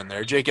you going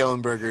there. Jake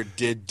Ellenberger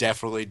did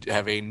definitely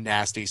have a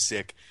nasty,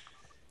 sick,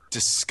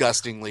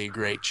 disgustingly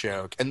great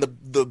choke. And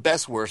the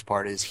best worst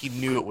part is he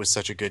knew it was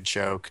such a good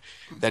choke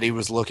that he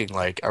was looking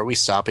like, are we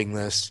stopping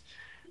this?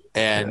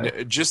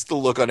 And just the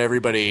look on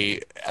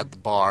everybody at the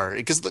bar.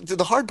 Because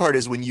the hard part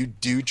is when you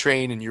do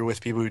train and you're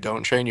with people who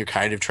don't train, you're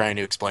kind of trying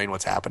to explain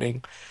what's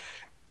happening.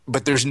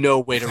 But there's no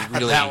way to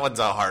really That one's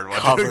a hard one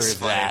to cover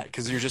explain. that.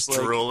 Because you're just like,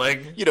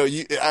 Drooling. you know,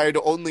 I'd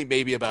only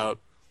maybe about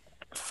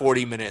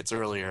 40 minutes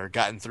earlier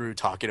gotten through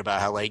talking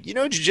about how, like, you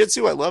know,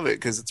 jiu-jitsu, I love it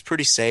because it's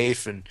pretty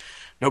safe and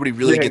nobody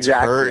really Yeah, gets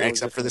exactly. hurt I was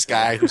except just for this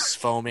gonna guy who's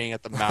foaming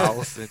at the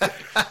mouth and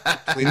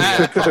completely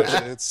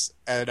unconscious.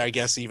 And I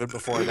guess even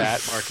before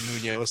that, Mark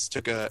Munoz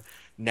took a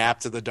nap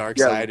to the dark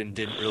Yeah. side and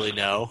didn't really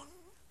know.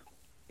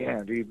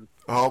 Yeah, dude.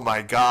 Oh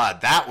my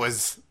god, that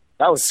was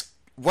That was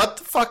what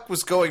the fuck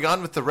was going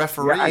on with the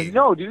referee? yeah, I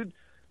know, dude.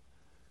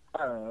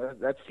 I don't know.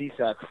 That's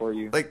CSAC for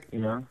you. Like, you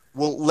know.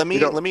 Well, let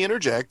me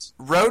interject.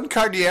 Roan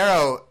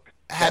Carniero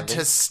had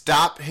to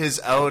stop his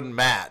own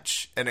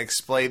match and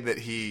explain that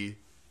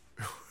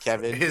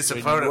Kevin, his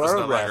when opponent you was are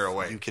no a ref, longer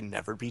awake. You can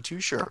never be too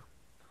sure.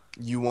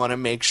 You want to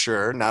make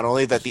sure not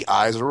only that the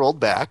eyes are rolled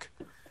back,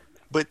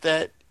 but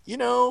that,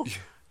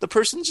 the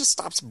person just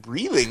stops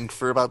breathing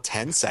for about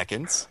 10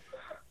 seconds.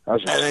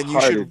 And then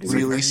you should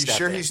really Are you step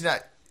sure in. he's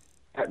not?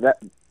 That,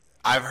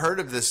 I've heard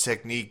of this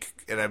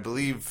technique, and I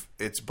believe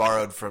it's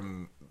borrowed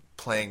from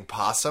playing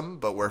possum,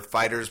 but where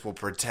fighters will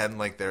pretend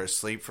like they're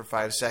asleep for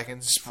 5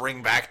 seconds,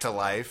 spring back to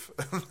life.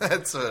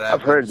 That's what happens.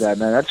 I've heard that,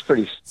 man. That's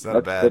pretty.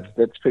 not bad.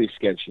 That's pretty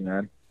sketchy,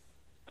 man.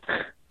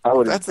 I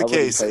would. That's the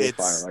case. Play with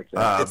fire like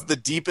that. It's the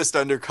deepest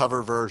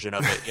undercover version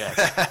of it,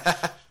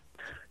 yes.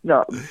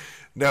 No,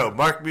 No,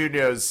 Mark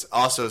Munoz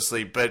also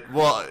asleep, but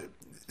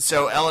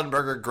so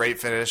Ellenberger, great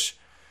finish.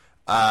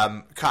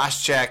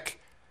 Koscheck,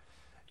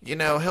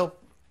 he'll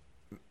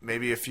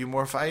maybe a few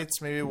more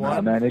fights, maybe one.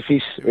 nah, man. If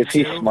he's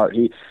two. smart,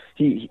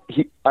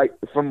 I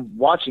from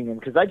watching him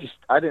because I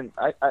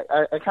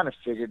kind of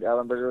figured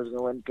Ellenberger was going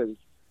to win because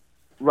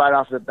right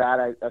off the bat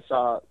I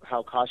saw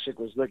how Koscheck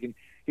was looking.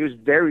 He was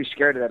very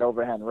scared of that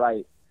overhand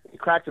right. He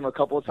cracked him a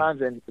couple of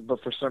times,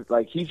 but for some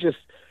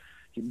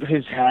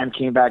his hand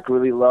came back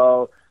really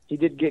low. He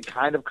did get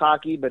kind of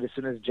cocky, but as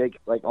soon as Jake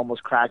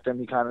almost cracked him,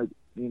 he kind of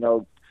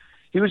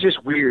he was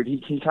just weird. He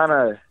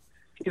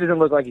doesn't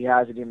look like he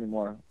has it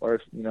anymore. Or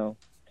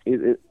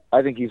if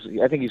I think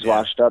he's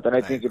washed up, and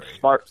I think it's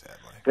smart sadly.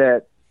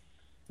 that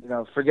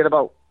forget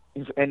about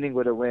ending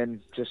with a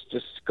win. Just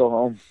go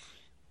home.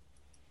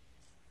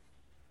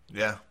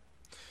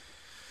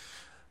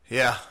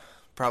 Yeah,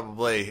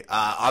 probably.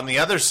 On the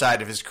other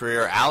side of his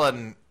career,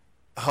 Alan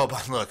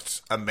Hoban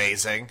looked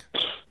amazing.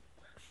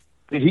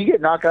 Did he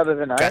get knocked out of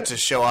the night? Got to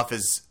show off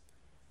his.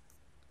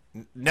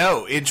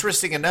 No,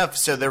 interesting enough.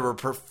 So there were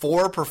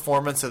 4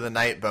 performance of the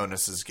night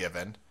bonuses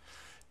given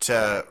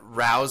to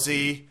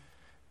Rousey,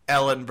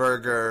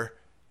 Ellenberger,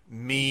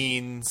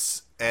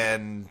 Means,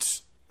 and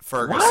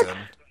Ferguson. What?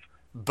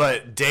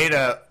 But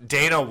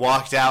Dana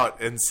walked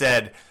out and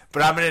said,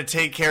 "But I'm going to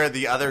take care of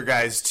the other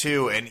guys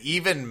too," and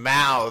even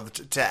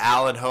mouthed to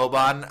Alan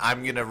Hoban,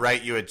 "I'm going to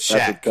write you a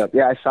check."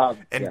 Yeah, I saw.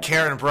 And yeah.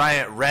 Karen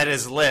Bryant read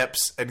his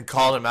lips and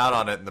called him out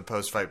on it in the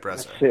post-fight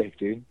presser. That's sick,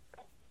 dude.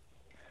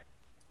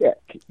 Yeah.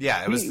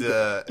 Yeah, it was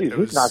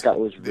his knockout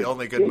was the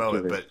only good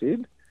moment, but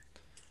dude.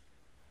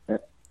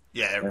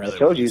 yeah, it And really I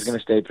told was. you he's going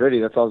to stay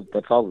pretty. That's all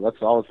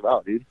it's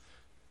about, dude.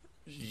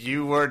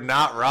 You were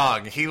not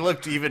wrong. He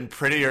looked even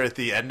prettier at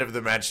the end of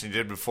the match than he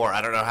did before.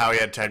 I don't know how he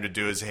had time to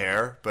do his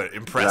hair, but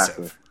impressive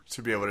Exactly.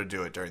 to be able to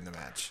do it during the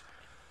match.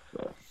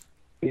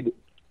 He-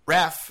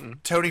 Ref,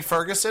 Tony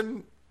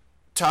Ferguson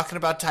talking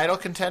about title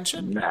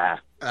contention? Nah.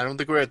 I don't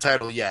think we're at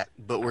title yet,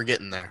 but we're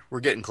getting there. We're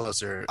getting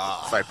closer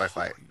fight by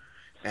fight.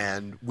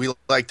 And we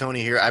like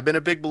Tony here. I've been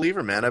a big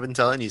believer, man. I've been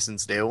telling you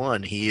since day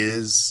one.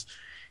 He's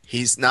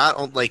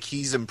not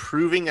he's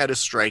improving at his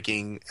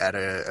striking at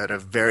a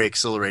very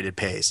accelerated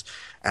pace.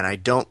 And I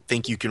don't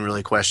think you can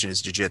really question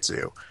his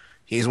jiu-jitsu.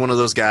 He's one of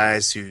those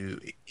guys who,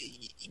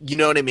 you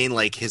know what I mean?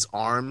 Like his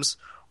arms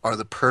are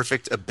the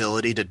perfect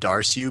ability to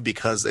darce you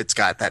because it's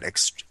got that,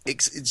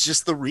 it's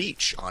just the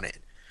reach on it.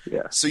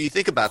 Yeah. So you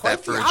think about Quite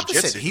that for the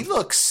opposite.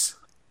 jiu-jitsu.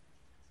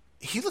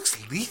 He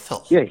looks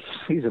lethal. Yeah,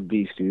 he's a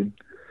beast, dude.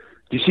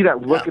 Do you see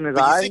that look in his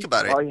but you eye think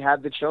about it. while he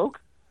had the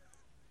choke?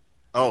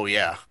 Oh,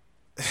 yeah.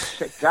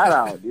 Check that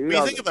out, dude. But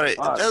you think about it,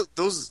 Fuck.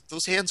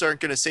 those hands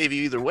aren't going to save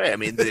you either way. I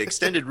mean, the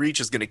extended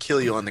reach is going to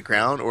kill you on the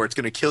ground, or it's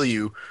going to kill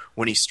you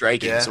when he's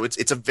striking. Yeah. So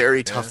it's a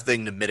very tough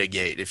thing to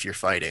mitigate if you're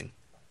fighting.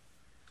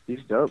 He's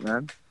dope,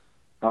 man.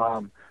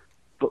 But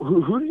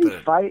who did he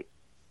fight?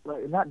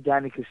 Like, not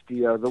Danny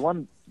Castillo. The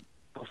one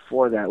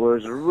before that, where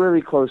it was a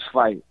really close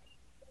fight.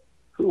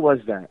 Who was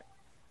that?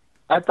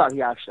 I thought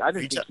I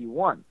didn't think he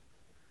won.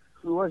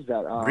 Who was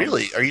that?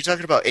 Really? Are you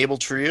talking about Abel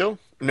Trio?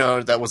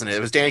 No, that wasn't it.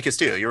 It was Danny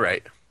Castillo. You're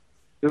right.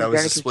 It That was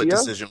Danny a split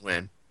Castillo? decision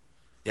win.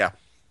 Yeah.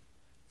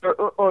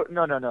 Or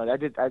no. I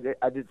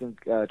did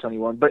think Tony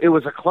won, but it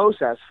was a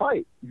close ass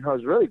fight. It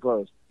was really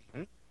close.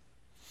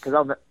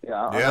 Because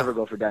I'll never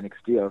go for Danny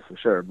Castillo for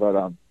sure,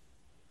 but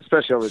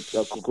especially over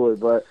Kukui.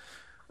 But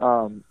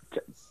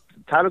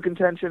title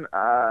contention,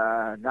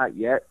 not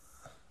yet.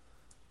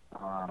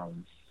 I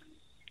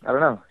don't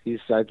know.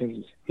 I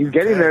think he's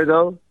getting there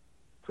though,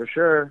 for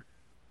sure.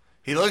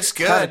 He looks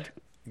good.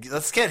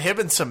 Let's get him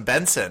and some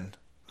Benson.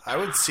 I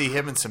would see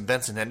him and some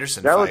Benson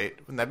Henderson fight.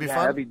 Wouldn't that be fun?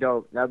 That'd be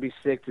dope. That'd be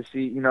sick to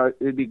see.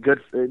 It'd be good.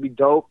 It'd be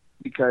dope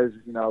because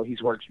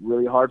he's worked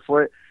really hard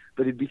for it.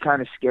 But it'd be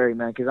kind of scary,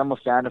 man, because I'm a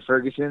fan of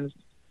Ferguson's,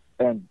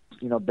 and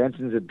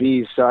Benson's a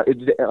beast. So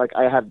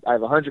I have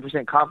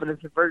 100%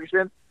 confidence in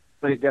Ferguson,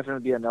 but it'd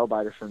definitely be a no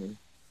biter for me.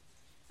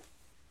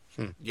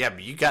 Yeah,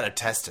 but you got to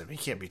test him. He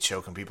can't be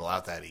choking people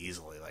out that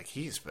easily. Like,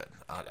 he's been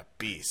on a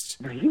beast.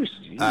 He was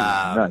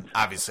nuts.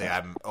 Obviously,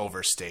 I'm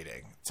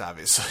overstating. It's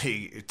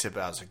obviously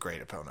Tibao's a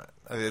great opponent.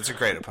 I mean, it's a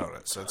great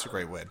opponent, so it's a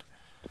great win.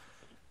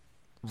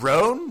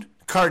 Roan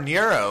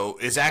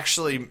Carneiro is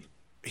actually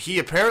he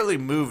apparently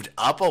moved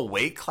up a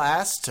weight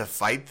class to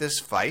fight this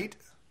fight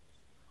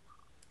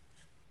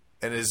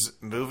and is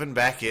moving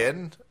back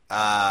in.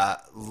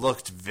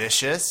 Looked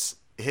vicious.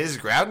 His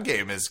ground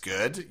game is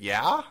good.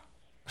 Yeah.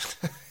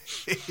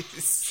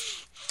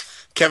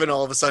 Kevin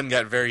all of a sudden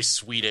got very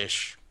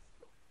Swedish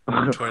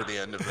toward the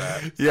end of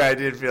that. Yeah, I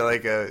did feel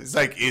like it's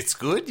like, it's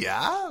good,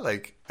 yeah?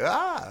 Like,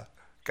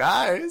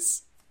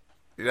 guys,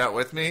 you're not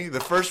with me? The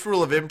first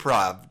rule of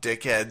improv,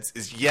 dickheads,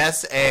 is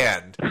yes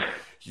and.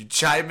 You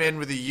chime in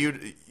with a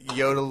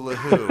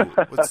yodel-a-hoo.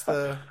 What's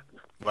the...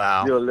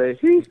 Wow.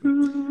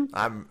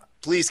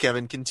 Please,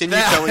 Kevin, continue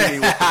telling me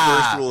what the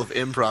first rule of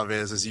improv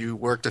is as you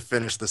work to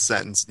finish the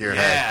sentence in your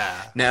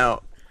head.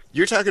 Now,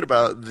 you're talking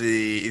about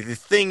the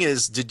thing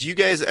is, did you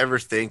guys ever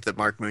think that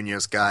Mark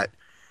Munoz got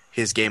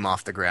his game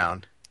off the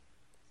ground?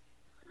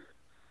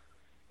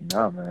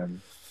 No,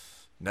 man.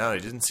 No, he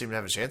didn't seem to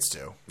have a chance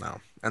to. No.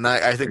 And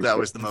I think that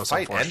was the most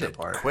fight unfortunate ended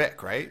part.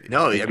 quick, right?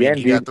 No, I mean,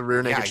 he got the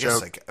rear naked I guess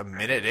choke. like a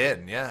minute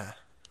in, yeah.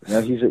 You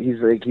know, he's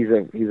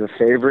a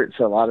favorite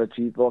to a lot of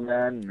people,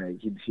 man. Like,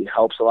 he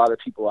helps a lot of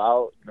people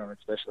out, you know,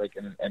 especially like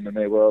in the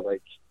MMA world.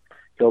 Like,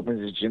 he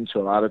opens his gym to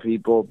a lot of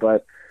people.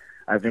 But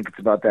I think it's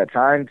about that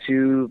time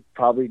to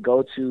probably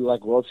go to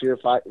like World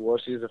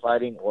Series of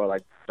Fighting or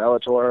like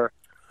Bellator.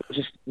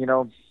 Just, you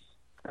know,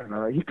 I don't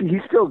know.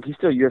 He's still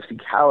UFC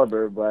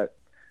caliber, but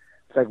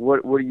it's like,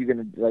 what are you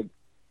gonna like?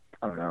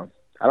 I don't know.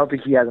 I don't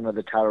think he has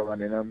another title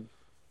run in him.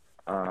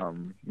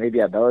 Maybe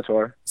at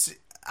Bellator. See,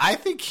 I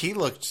think he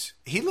looked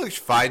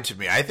fine to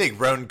me. I think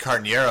Ron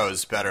Carneiro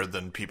is better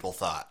than people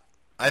thought.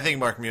 I think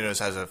Mark Munoz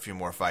has a few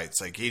more fights.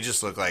 Like, he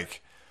just looked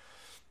like,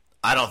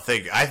 I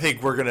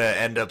think we're going to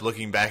end up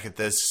looking back at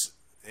this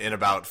in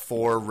about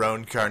 4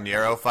 Ron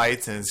Carneiro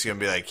fights, and it's going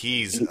to be like,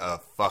 he's a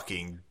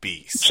fucking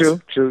beast.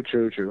 True.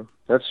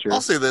 That's true.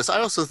 I'll say this.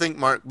 I also think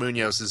Mark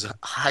Munoz is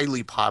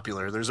highly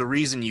popular. There's a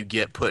reason you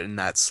get put in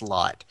that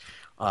slot.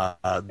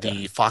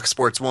 The Fox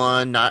Sports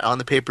one, not on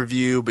the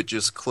pay-per-view, but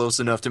just close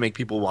enough to make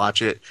people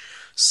watch it.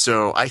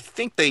 So I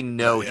think they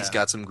know he's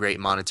got some great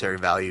monetary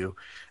value.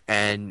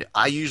 And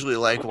I usually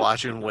like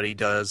watching what he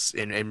does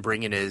and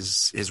bringing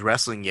his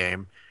wrestling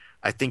game.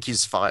 I think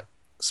he's fought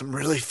some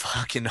really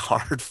fucking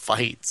hard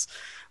fights.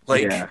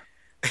 Like,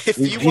 if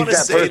you want to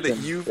say that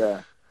you...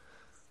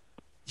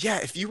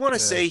 if you want to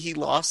say he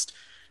lost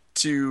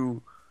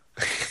to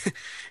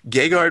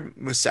Gegard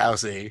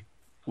Mousasi,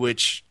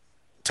 which,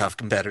 tough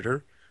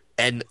competitor,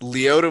 and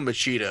Lyoto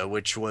Machida,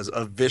 which was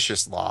a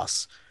vicious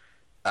loss.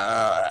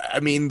 I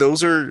mean,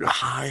 those are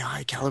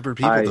high caliber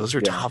people. Those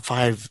are top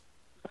 5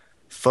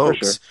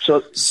 folks.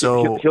 Sure.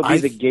 So he'll be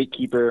the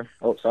gatekeeper.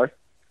 Oh, sorry.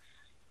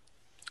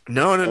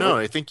 No.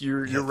 I think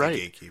you're right.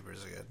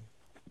 Gatekeepers again.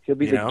 He'll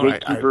be the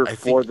gatekeeper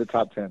for the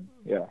top 10.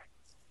 Yeah.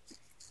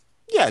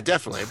 Yeah,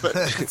 definitely. But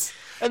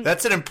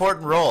that's an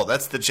important role.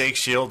 That's the Jake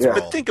Shields role.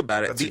 But think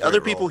about it. That's the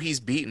other people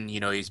he's beaten, you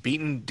know, he's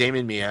beaten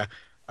Damon Maya,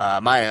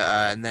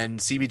 and then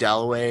CB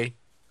Dalloway,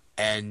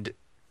 and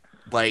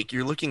like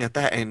you're looking at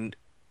that, and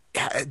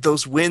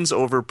those wins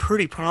over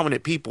pretty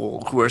prominent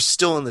people who are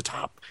still in the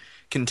top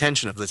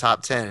contention of the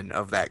top 10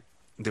 of that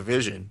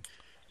division,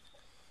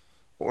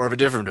 or of a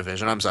different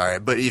division. I'm sorry,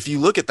 but if you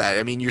look at that,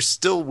 I mean, you're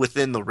still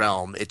within the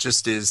realm. It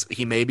just is.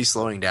 He may be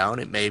slowing down.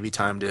 It may be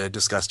time to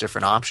discuss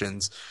different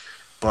options.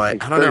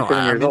 But I don't know.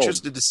 I'm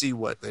interested to see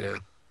what they do.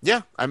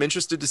 Yeah, I'm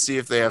interested to see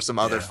if they have some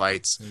other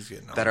fights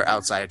that are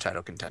outside of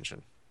title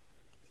contention.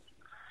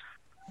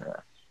 Yeah.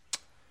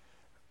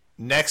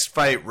 Next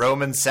fight,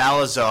 Roman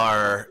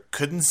Salazar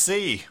couldn't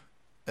see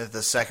at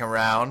the second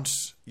round.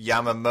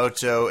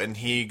 Yamamoto and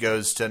he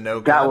goes to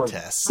no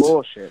contest. That was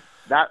bullshit.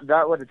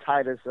 That would have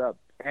tied us up.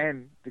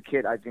 And the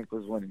kid, I think,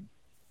 was winning.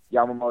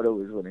 Yamamoto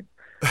was winning.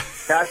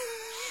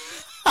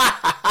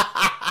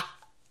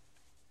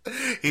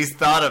 He's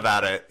thought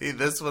about it.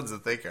 This one's a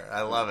thinker.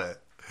 I love it.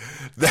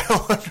 That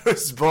one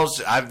was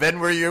bullshit. I've been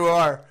where you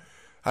are.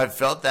 I've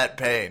felt that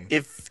pain.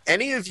 If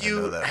any of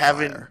you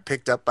haven't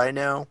picked up by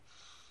now,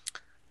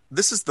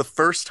 this is the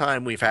first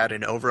time we've had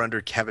an over-under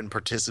Kevin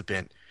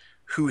participant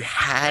who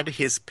had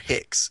his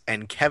picks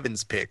and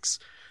Kevin's picks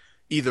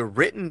either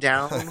written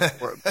down,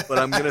 but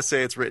I'm going to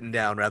say it's written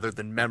down rather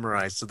than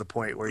memorized to the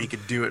point where he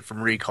could do it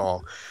from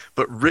recall,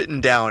 but written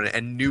down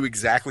and knew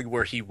exactly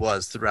where he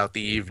was throughout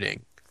the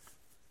evening.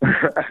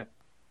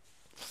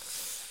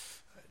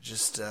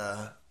 Just,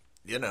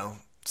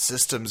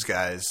 systems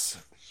guys.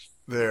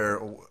 They're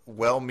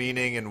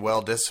well-meaning and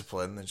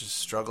well-disciplined. They just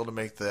struggle to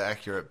make the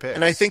accurate picks.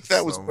 And I think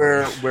that was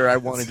where I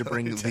wanted to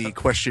bring the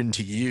question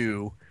to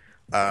you,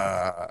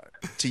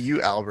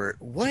 Albert.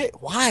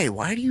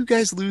 Why do you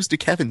guys lose to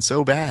Kevin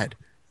so bad?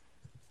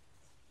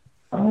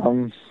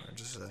 Dude,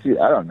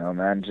 I don't know,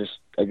 man. Just,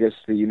 I guess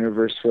the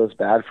universe feels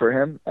bad for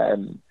him,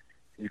 and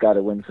he's got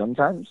to win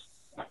sometimes.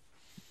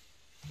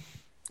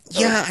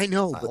 Yeah, I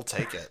know. I'll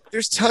take it.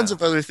 There's tons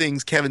of other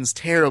things Kevin's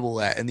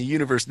terrible at, and the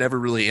universe never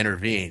really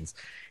intervenes.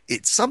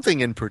 It's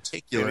something in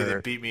particular. Maybe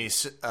they beat me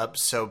up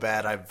so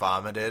bad I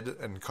vomited,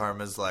 and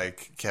Karma's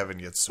like, Kevin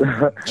gets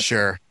swung.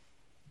 Sure.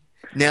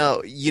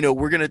 Now,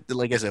 we're going to,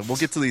 like I said, we'll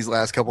get to these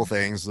last couple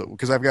things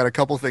because I've got a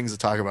couple things to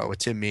talk about with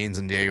Tim Means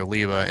and Diego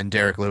Lima and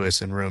Derek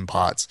Lewis and Ruin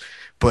Potts.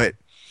 But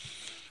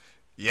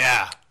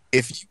yeah,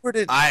 if you were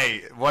to,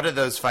 one of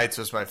those fights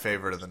was my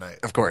favorite of the night.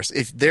 of course,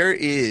 if there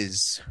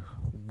is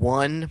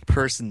one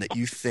person that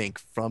you think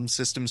from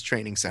Systems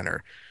Training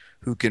Center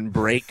who can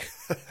break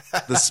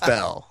the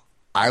spell,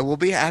 I will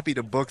be happy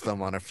to book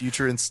them on a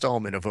future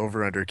installment of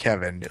Over Under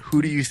Kevin.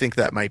 Who do you think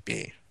that might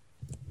be?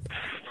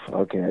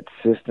 Okay, at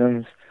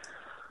Systems.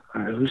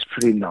 All right, who's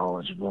pretty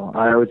knowledgeable?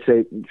 I would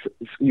say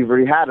you've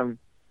already had them.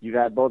 You've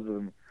had both of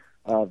them.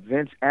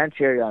 Vince and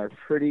Terry are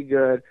pretty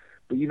good.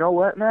 But you know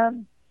what,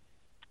 man?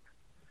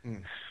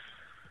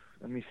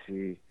 Let me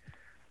see.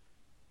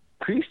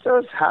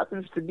 Christos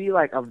happens to be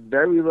like a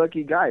very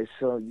lucky guy,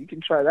 so you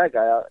can try that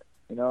guy out.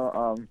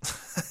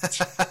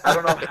 I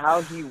don't know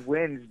how he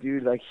wins,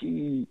 dude. Like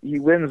he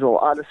wins a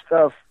lot of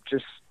stuff.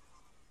 Just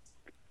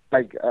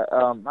like I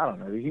don't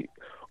know.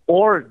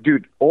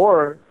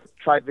 Or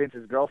try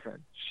Vince's girlfriend.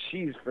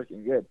 She's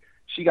freaking good.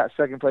 She got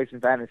second place in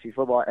fantasy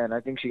football, and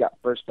I think she got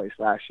first place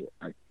last year.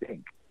 I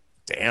think.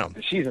 Damn.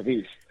 She's a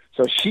beast.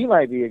 So she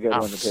might be a good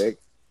one to pick.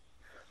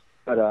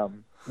 But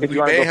if We you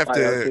want may to have go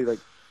fight, I would say, like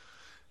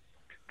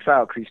try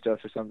out Christos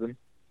or something.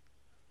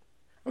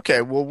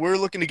 Okay, well, we're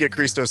looking to get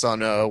Christos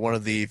on one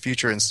of the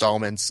future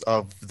installments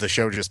of the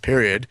show. Just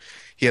period.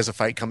 He has a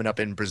fight coming up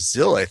in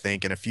Brazil, I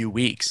think, in a few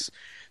weeks.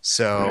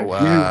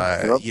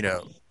 So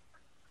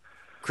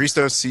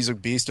Christos, he's a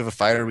beast of a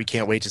fighter. We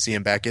can't wait to see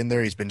him back in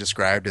there. He's been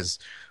described as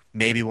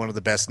maybe one of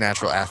the best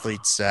natural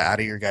athletes out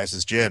of your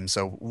guys' gym.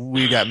 So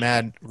we got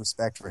mad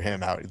respect for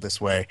him out this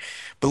way.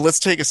 But let's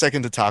take a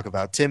second to talk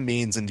about Tim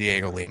Means and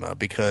Diego Lima,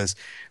 because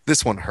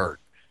this one hurt.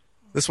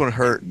 This one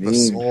hurt the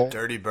soul.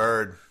 Dirty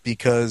Bird.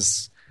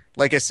 Because,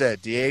 like I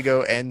said,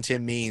 Diego and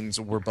Tim Means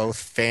were both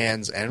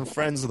fans and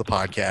friends of the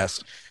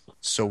podcast.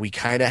 So we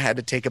kind of had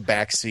to take a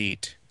back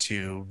seat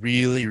to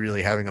really,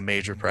 really having a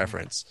major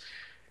preference.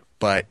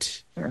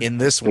 But in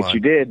this one,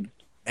 you did.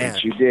 Man,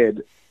 But you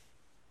did.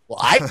 Well,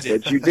 I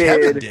did. But you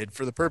Kevin did. did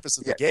for the purpose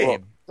of the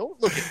game. Don't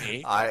look at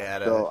me. I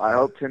had So I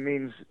hope Tim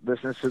Means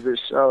listens to this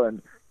show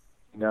and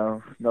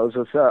knows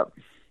what's up.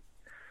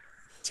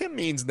 Tim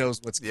Means knows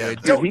what's Yeah, good.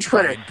 dude, Don't he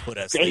try put a and put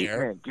us there.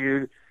 Statement,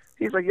 dude.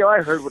 He's like, yo,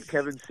 I heard what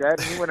Kevin said,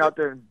 and he went out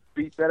there and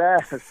beat that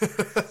ass.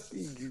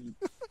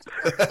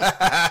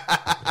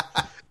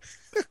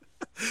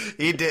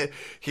 He did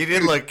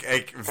look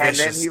like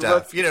vicious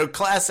stuff.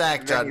 Class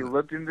act And then he on.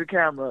 looked in the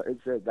camera and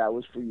said, "That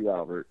was for you,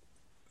 Albert."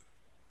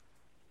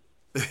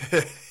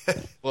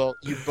 Well,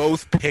 you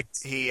both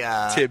picked He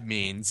Tim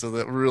Means, so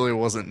that really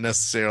wasn't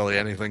necessarily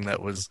anything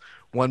that was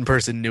one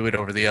person knew it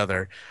over the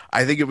other.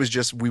 I think it was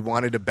just we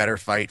wanted a better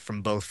fight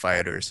from both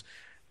fighters.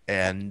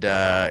 And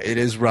it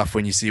is rough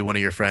when you see one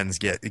of your friends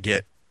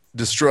get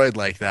destroyed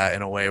like that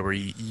in a way where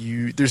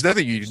you there's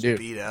nothing you can do.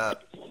 beat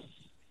up.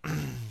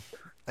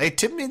 Hey,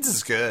 Tim Means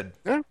is good.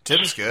 Yeah.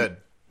 Tim's good.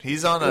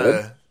 He's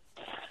on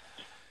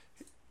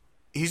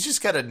he's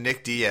just got a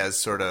Nick Diaz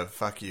sort of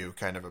fuck you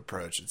kind of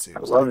approach. It seems.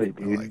 I love it,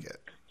 dude. I like it.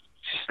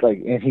 Just like,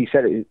 and he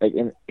said it, like,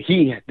 and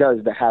he does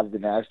have the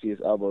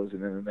nastiest elbows in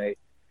MMA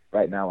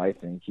right now. I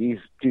think he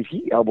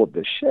elbowed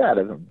the shit out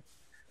of him.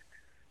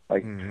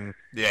 Like,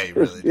 Yeah, he it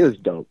really. was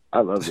dope. I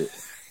loved it.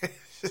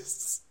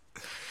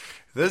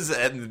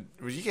 And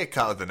when you get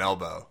caught with an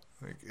elbow,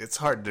 it's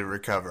hard to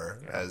recover,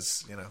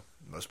 as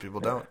most people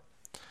don't.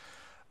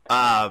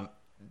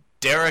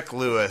 Derek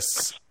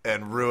Lewis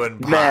and Ruin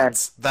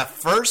Potts. That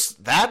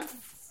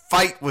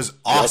fight was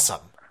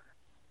awesome.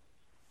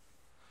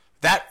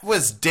 That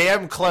was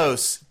damn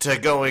close to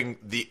going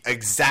the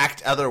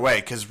exact other way,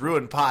 because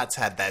Ruin Potts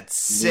had that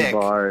sick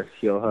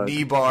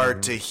knee bar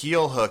to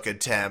heel hook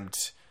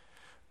attempt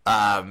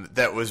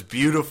that was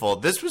beautiful.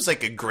 This was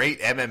like a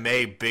great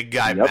MMA big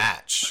guy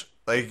match.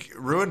 Like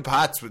Ruin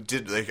Potts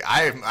did. Like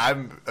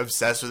I'm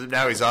obsessed with him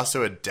now. He's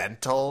also a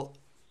dental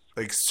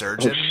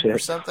surgeon or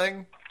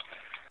something.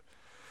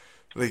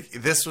 Like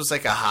this was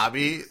like a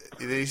hobby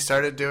that he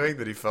started doing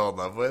that he fell in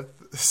love with.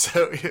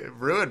 So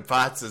Ruin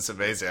Potts is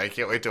amazing. I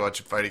can't wait to watch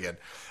him fight again.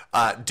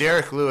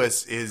 Derek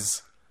Lewis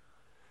is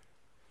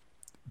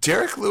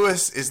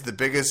the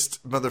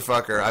biggest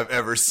motherfucker I've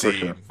ever seen.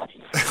 Sure.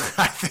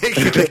 I think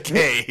in the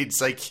cage.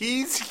 Like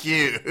he's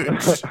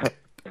huge.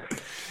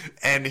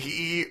 And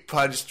he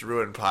punched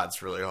Ruin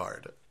Potts really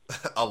hard.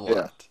 A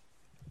lot.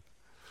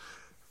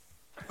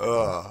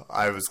 Oh,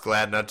 I was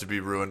glad not to be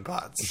Ruin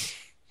Potts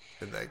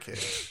in that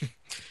case.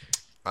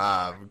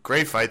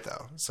 Great fight,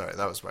 though. Sorry,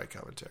 that was my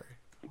commentary.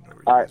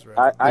 It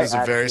was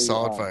a very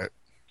solid fight.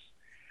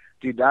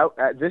 Dude,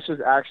 this was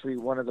actually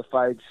one of the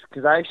fights,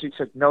 because I actually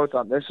took notes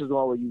on this. Is the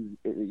one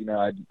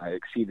where I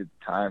exceeded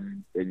the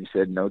time and you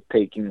said note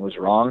taking was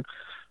wrong.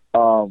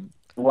 Well,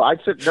 I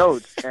took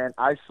notes and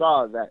I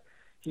saw that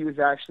he was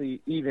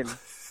actually even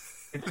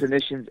in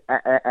submissions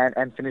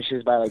and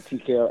finishes by like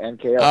TKO and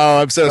KO. Oh,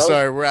 I'm so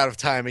sorry. We're out of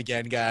time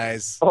again,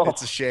 guys.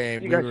 It's a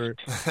shame. We ran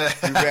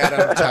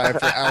out of time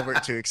for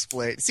Albert to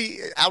explain. See,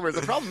 Albert,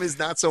 the problem is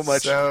not so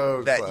much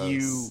that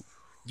you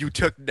you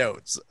took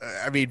notes.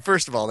 I mean,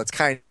 first of all, that's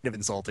kind of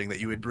insulting that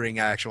you would bring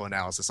actual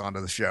analysis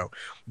onto the show.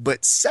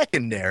 But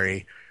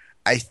secondary,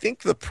 I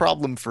think the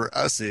problem for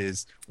us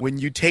is when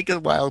you take a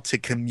while to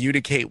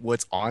communicate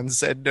what's on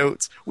said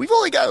notes, we've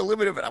only got a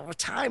limited amount of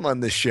time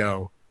on this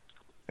show.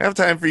 I have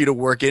time for you to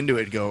work into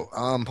it and go,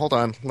 hold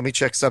on, let me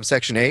check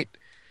subsection 8.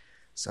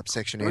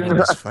 Subsection 8 in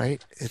this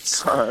fight.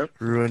 It's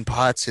Ruin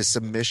Potts. His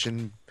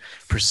submission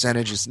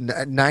percentage is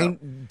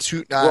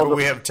 9-2.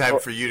 We have time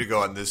for you to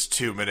go on this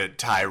 2-minute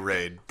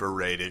tirade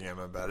berating him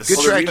about his.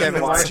 Good try,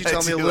 Kevin. Why don't you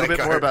tell me a little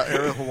bit more about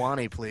Ariel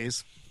Helwani,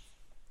 please?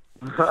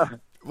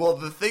 Well,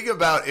 the thing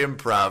about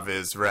improv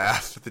is,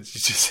 Raph, that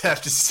you just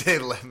have to stay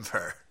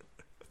limber.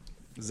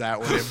 Is that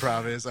what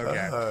improv is?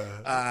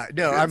 Okay.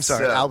 No, I'm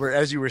sorry, Albert.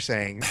 As you were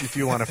saying, if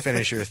you want to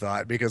finish your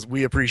thought, because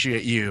we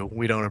appreciate you,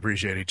 we don't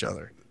appreciate each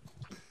other.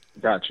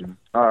 Got you.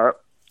 All right.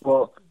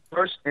 Well,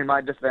 first, in my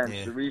defense,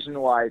 the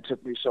reason why it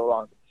took me so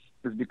long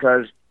is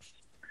because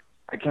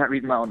I can't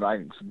read my own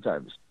writing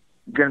sometimes.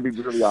 I'm going to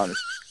be really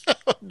honest.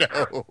 Oh,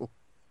 no.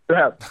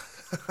 Yeah.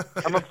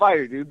 I'm a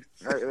fighter, dude.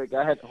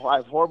 I have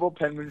horrible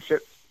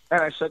penmanship,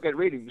 and I suck at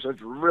reading, so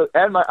it's really,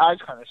 and my eyes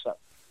kind of suck.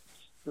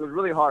 It was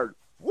really hard.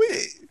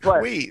 Wait,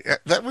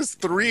 that was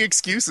 3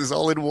 excuses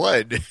all in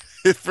one.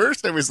 At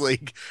first, I was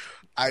like,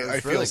 I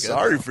feel really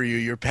sorry for you.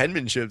 Your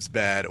penmanship's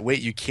bad.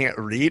 Wait, you can't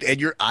read, and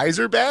your eyes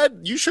are bad?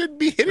 You shouldn't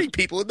be hitting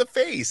people in the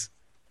face.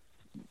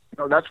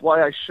 No, that's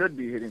why I should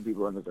be hitting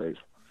people in the face.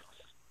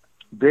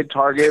 Big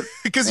target.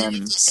 Because you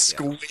need to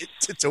squint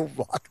to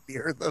walk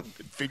near them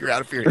and figure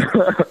out if you're...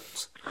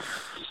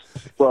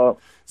 Well,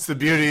 it's the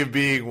beauty of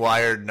being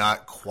wired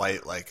not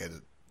quite like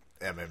an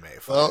MMA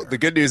fighter. Well, the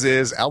good news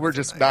is Albert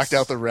just knocked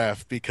out the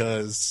ref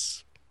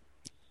because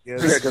he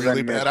has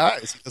really bad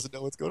eyes. He doesn't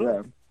know what's going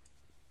on.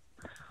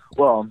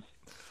 Well,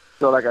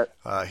 so like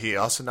he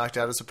also knocked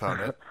out his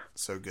opponent.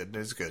 So good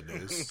news, good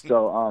news.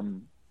 So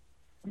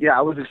yeah,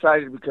 I was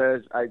excited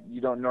because you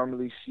don't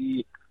normally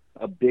see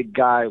a big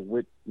guy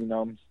with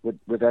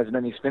as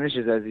many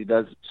finishes as he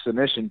does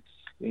submission.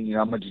 And,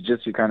 I'm a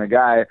jiu-jitsu kind of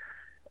guy,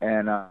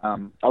 and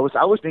I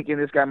was thinking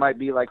this guy might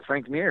be like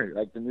Frank Mir,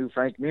 like the new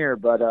Frank Mir,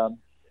 but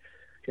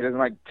he doesn't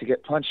like to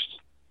get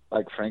punched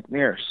like Frank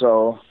Mir.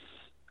 So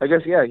I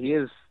guess he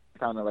is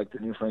kind of like the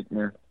new Frank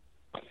Mir.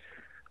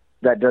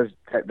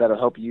 That'll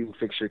help you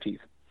fix your teeth.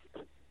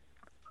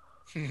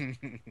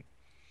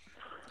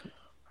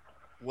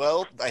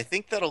 Well, I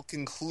think that'll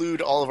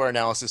conclude all of our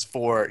analysis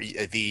for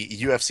the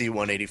UFC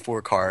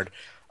 184 card.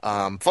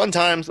 Fun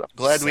times.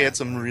 Glad we had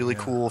some really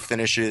cool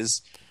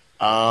finishes.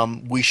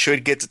 We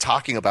should get to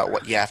talking about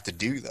what you have to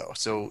do, though.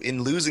 So,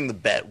 in losing the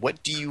bet,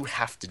 what do you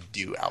have to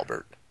do,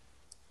 Albert?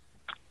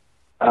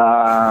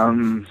 All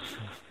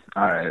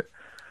right.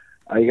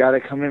 I got to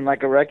come in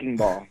like a wrecking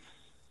ball.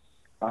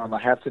 I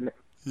have to.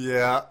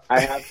 Yeah. I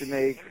have to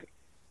make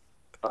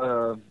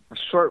a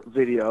short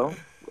video,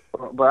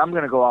 but I'm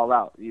going to go all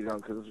out,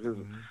 because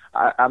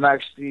I'm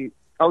actually,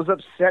 I was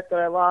upset that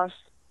I lost,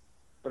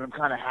 but I'm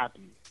kind of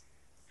happy.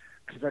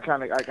 Because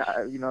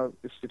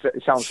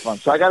it sounds fun.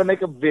 So I got to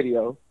make a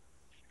video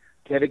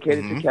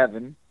dedicated to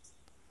Kevin,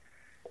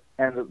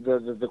 and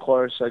the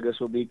chorus, I guess,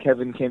 will be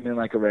Kevin came in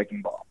like a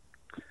wrecking ball.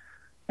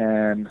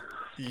 And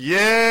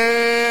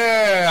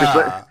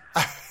yeah!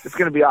 It's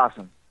going to be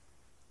awesome.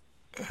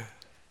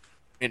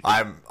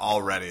 I'm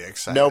already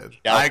excited. Nope.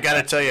 I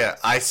gotta tell you,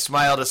 I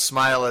smiled a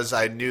smile as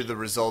I knew the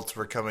results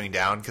were coming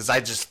down because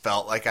I just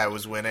felt like I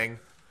was winning,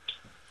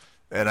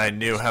 and I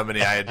knew how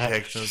many I had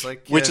picked. And I was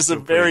like, which is a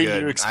very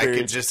new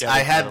experience. I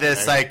had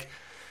this like,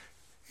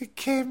 it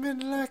came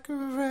in like a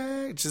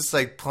wreck, just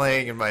like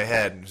playing in my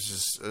head.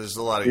 It was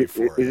a lot of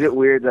euphoria. Is it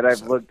weird that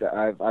I've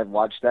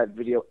watched that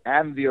video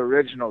and the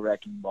original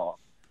Wrecking Ball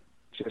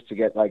just to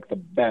get like the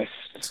best?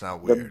 It's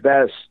not weird. The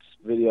best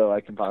video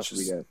I can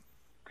possibly get.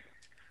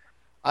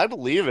 I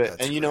believe it.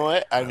 That's and you great. know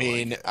what? I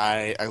mean,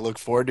 I look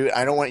forward to it.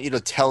 I don't want you to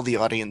tell the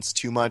audience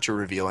too much or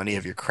reveal any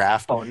of your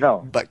craft. Oh, no.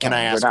 But can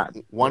I ask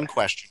one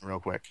question real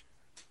quick?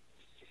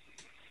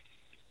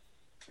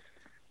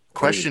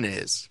 Question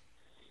is,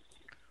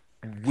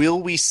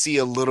 will we see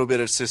a little bit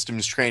of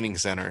Systems Training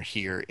Center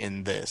here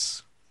in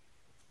this?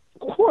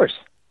 Of course.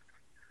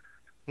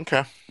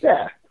 Okay.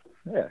 Yeah,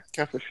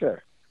 Okay. for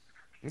sure.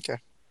 Okay.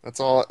 That's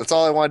all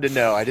I wanted to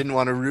know. I didn't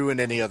want to ruin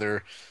any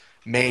other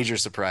major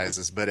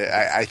surprises, but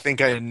I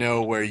think I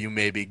know where you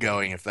may be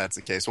going if that's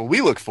the case. Well, we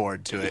look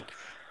forward to it.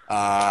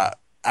 I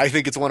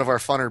think it's one of our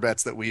funner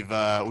bets that we've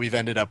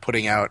ended up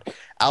putting out.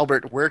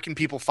 Albert, where can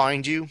people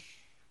find you?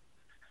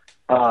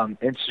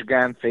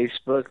 Instagram,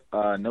 Facebook,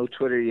 no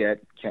Twitter yet.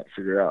 Can't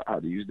figure out how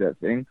to use that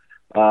thing.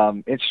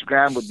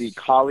 Instagram would be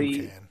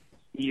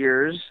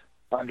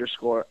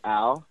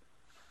Collie_Ears_Al.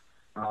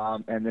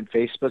 And then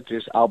Facebook,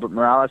 just Albert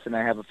Morales, and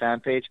I have a fan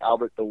page,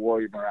 Albert the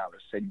Warrior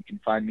Morales. And you can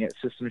find me at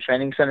Systems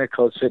Training Center,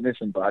 Coast Fitness,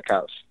 and Black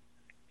House.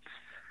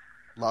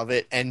 Love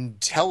it.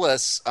 And tell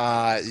us,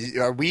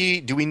 do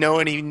we know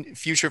any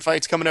future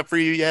fights coming up for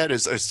you yet?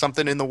 Is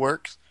something in the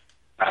works?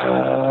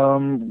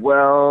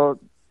 Well,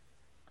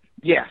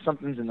 yeah,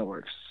 something's in the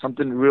works.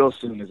 Something real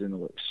soon is in the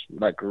works.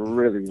 Like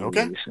really, really,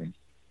 really soon.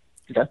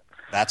 Okay.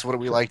 That's what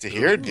we like to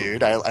hear,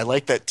 dude. I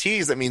like that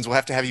tease. That means we'll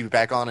have to have you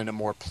back on in a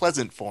more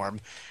pleasant form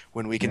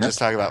when we can just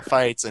talk about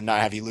fights and not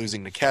have you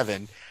losing to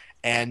Kevin.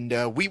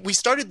 And we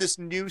started this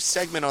new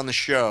segment on the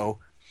show,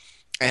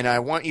 and I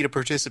want you to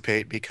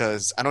participate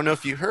because I don't know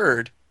if you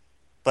heard,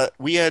 but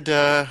we had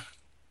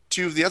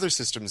two of the other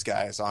systems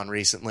guys on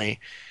recently,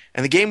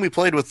 and the game we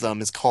played with them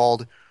is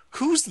called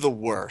Who's the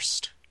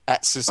Worst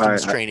at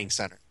Systems Training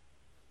Center.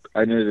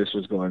 I knew this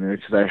was going there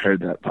because I heard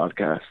that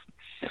podcast.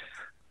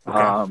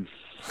 Okay.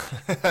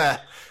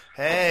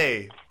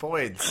 Hey,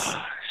 points.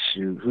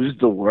 Shoot, who's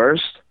the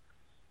worst?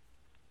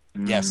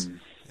 Yes.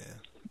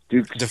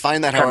 Dude,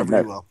 Define that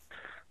however you will.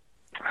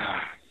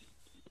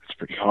 It's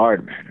pretty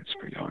hard, man. It's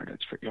pretty hard.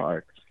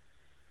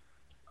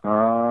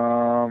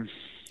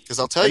 Because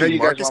I'll tell you,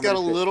 Marcus got a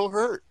little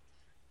hurt.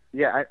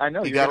 Yeah, I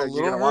know. He You're got a gonna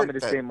little want me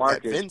hurt to say at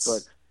Marcus,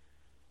 Vince.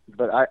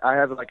 but I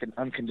have like an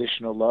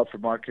unconditional love for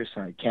Marcus,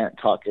 and I can't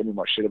talk any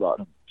more shit about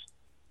him.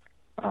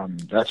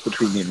 That's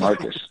between me and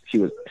Marcus.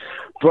 Who's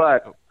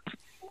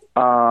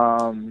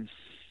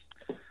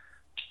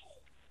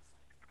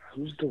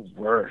the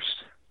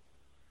worst?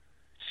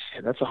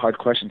 Shit, that's a hard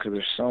question because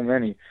there's so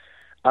many.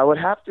 I would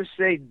have to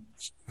say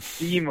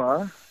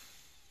Dima,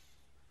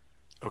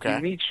 Okay.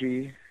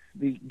 Dimitri,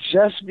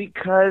 just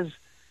because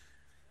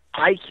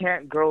I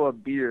can't grow a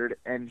beard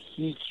and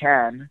he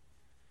can,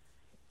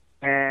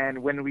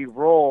 and when we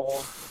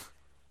roll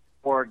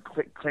or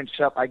clinch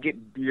up, I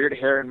get beard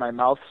hair in my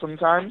mouth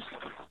sometimes.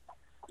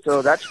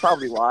 So that's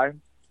probably why.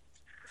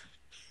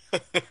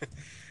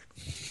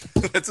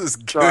 That's as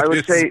good. So I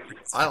would say,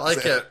 I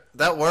like it.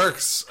 That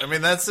works. I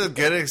mean, that's a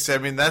good.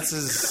 That's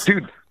as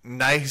dude,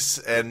 nice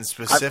and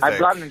specific. I've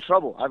gotten in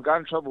trouble.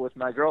 With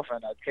my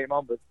girlfriend. I came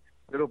home with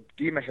little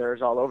Dima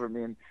hairs all over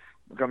me, and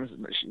comes,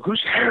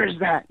 whose hair is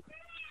that?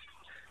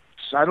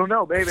 So I don't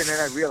know, babe. And then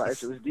I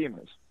realized it was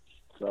Dima's.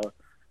 So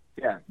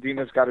yeah,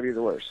 Dima's got to be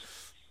the worst.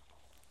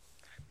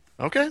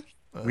 Okay.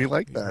 We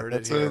like you that. heard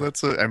it here.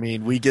 I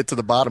mean, we get to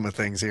the bottom of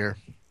things here.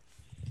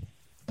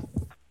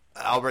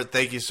 Albert,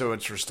 thank you so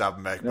much for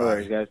stopping back No by.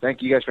 worries, guys.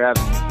 Thank you guys for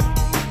having me.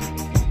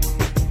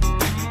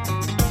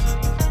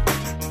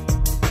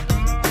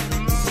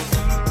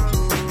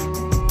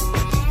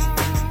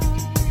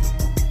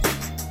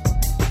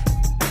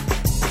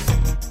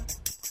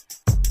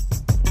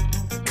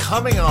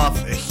 Coming off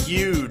a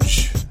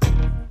huge,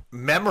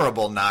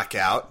 memorable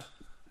knockout,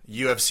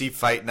 UFC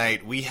Fight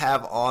Night, we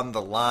have on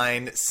the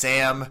line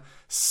Sam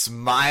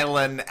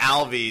Smilin'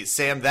 Alvey.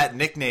 Sam, that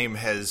nickname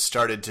has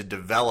started to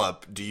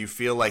develop. Do you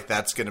feel like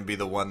that's going to be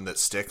the one that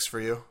sticks for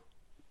you?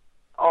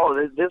 Oh,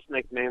 this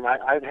nickname,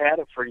 I've had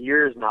it for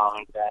years now.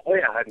 Oh,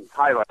 yeah.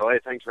 Hi, by the way.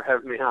 Thanks for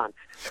having me on.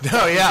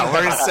 No, yeah,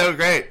 we're so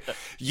great.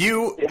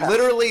 You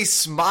literally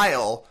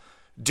smile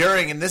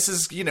during, and this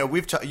is,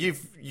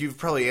 you've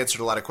probably answered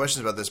a lot of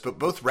questions about this, but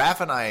both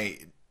Raph and I,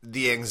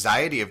 the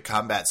anxiety of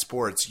combat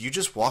sports, you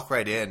just walk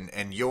right in,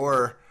 and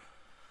you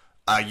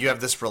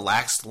have this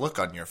relaxed look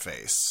on your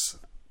face.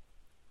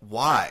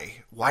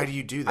 Why? Why do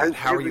you do that?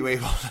 How are you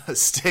able to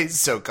stay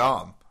so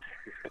calm?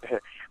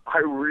 I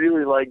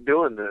really like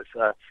doing this.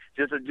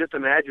 Just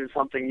imagine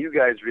something you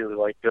guys really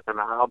like doing.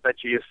 I'll bet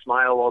you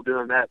smile while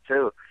doing that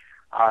too.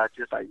 I've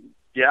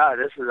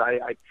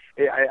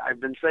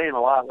been saying a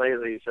lot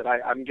lately that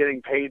I'm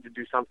getting paid to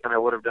do something I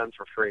would have done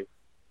for free,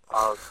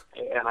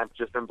 and I've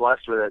just been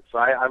blessed with it. So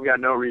I've got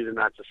no reason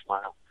not to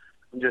smile.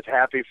 I'm just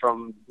happy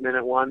from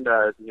minute one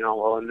to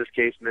in this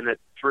case minute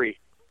 3.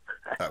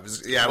 I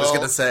was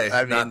going to say,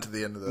 not to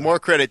the end of the... More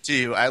credit to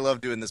you. I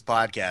love doing this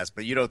podcast,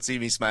 but you don't see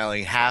me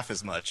smiling half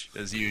as much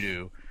as you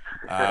do.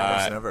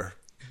 never.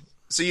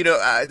 So,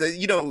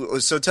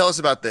 so tell us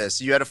about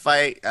this. You had a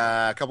fight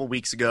a couple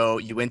weeks ago.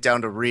 You went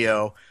down to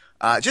Rio.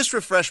 Just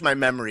refresh my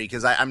memory,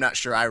 because I'm not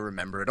sure I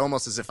remember it,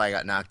 almost as if I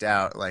got knocked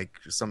out like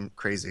some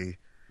crazy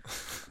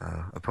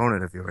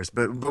opponent of yours.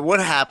 But what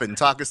happened?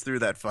 Talk us through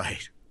that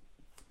fight.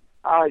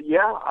 I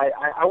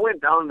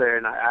went down there,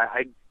 and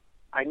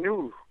I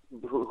knew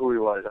who he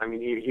was. I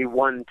mean, he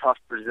won Tough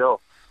Brazil.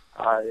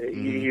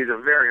 He's a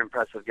very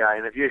impressive guy,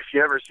 and if you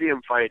ever see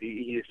him fight,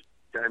 he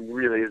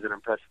really is an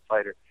impressive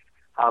fighter.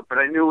 But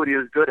I knew what he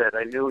was good at.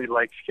 I knew he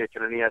likes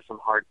kicking, and he has some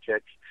hard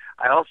kicks.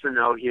 I also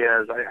know he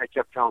has. I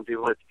kept telling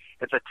people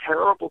it's a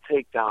terrible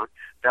takedown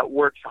that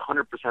works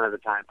 100% of the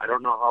time. I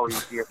don't know how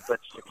he gets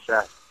such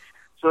success.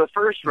 So the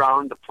first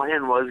round, the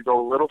plan was go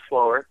a little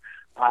slower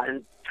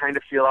and kind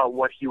of feel out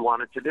what he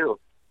wanted to do.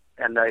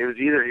 And it was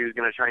either he was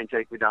going to try and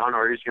take me down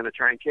or he was going to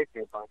try and kick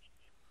me a bunch.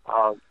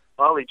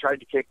 Well, he tried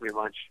to kick me a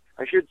bunch.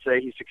 I should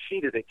say he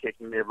succeeded at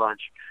kicking me a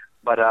bunch.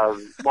 But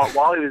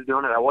while he was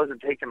doing it, I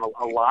wasn't taking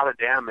a lot of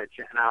damage,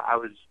 and I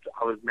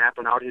was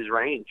mapping out his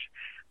range.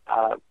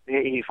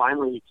 He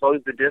finally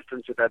closed the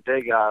distance with that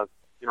big,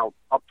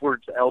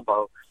 upwards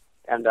elbow,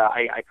 and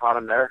I caught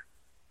him there.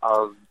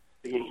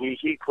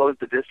 He closed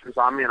the distance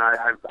on me, and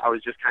I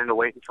was just kind of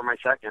waiting for my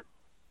second.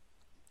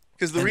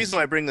 Because the reason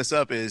I bring this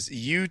up is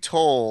you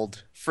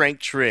told Frank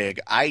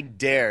Trigg, I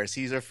dare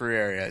Cesar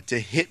Ferreira to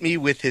hit me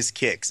with his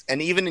kicks.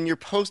 And even in your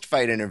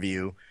post-fight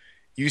interview,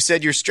 you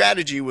said your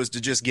strategy was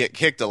to just get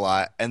kicked a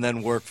lot and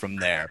then work from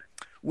there,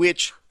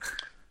 which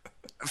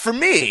for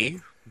me,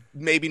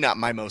 maybe not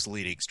my most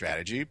leading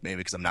strategy, maybe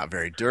because I'm not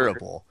very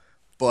durable,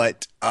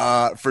 but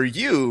for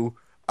you,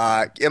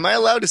 am I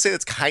allowed to say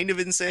that's kind of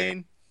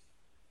insane?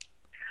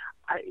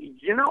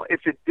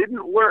 If it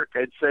didn't work,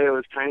 I'd say it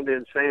was kind of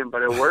insane,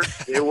 but it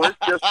worked. It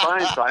worked just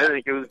fine, so I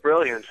think it was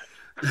brilliant.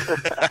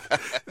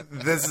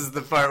 This is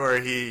the part where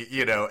he,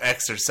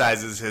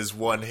 exercises his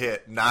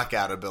one-hit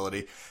knockout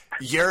ability.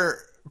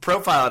 Your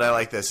profile, and I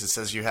like this, it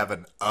says you have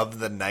an of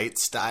the night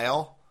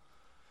style.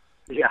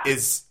 Yeah.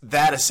 Is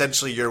that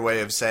essentially your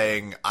way of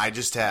saying, I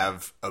just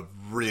have a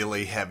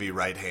really heavy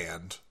right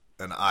hand,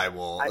 and I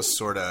will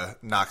sort of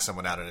knock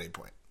someone out at any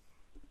point?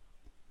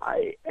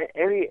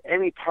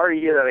 Any part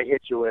of you that I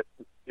hit you with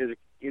is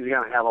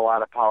going to have a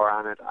lot of power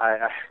on it.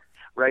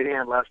 Right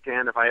hand, left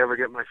hand. If I ever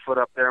get my foot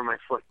up there, my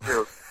foot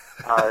too.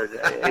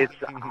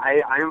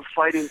 I'm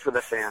fighting for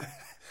the fan.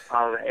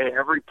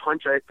 Every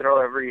punch I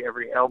throw,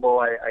 every elbow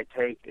I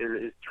take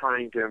is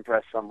trying to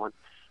impress someone.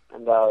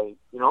 And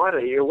you know what?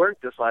 It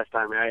worked this last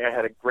time. I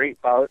had a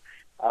great bout.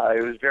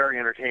 It was very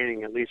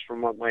entertaining, at least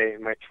from what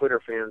my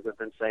Twitter fans have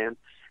been saying.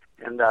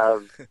 And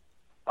I'm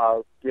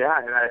an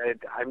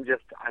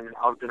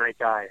of the night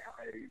guy.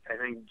 I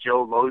think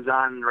Joe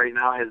Lozon right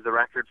now has the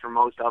record for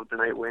most of the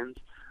night wins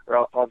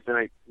or of the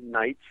night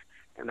nights,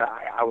 and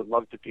I would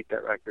love to beat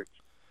that record.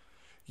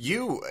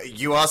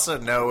 You also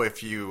know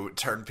if you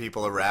turn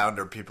people around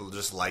or people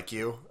just like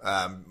you.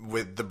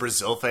 With the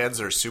Brazil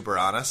fans are super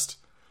honest,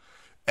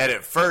 and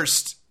at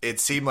first it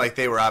seemed like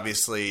they were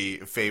obviously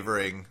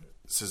favoring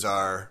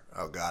Cesar.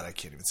 Oh God, I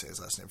can't even say his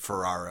last name.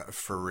 Ferreira.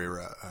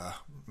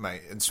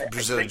 My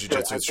Brazilian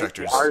jiu-jitsu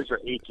instructors. R's or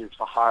H's,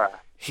 Fahara.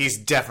 He's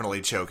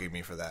definitely choking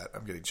me for that.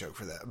 I'm getting choked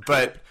for that.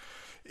 But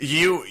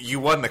you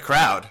won the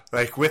crowd.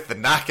 Like with the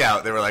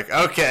knockout, they were like,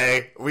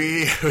 okay,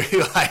 we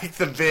like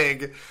the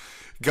big,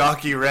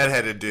 gawky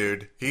redheaded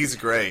dude. He's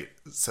great.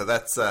 So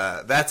that's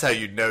how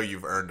you know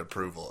you've earned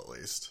approval at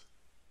least.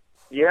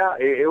 Yeah,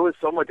 it was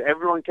so much.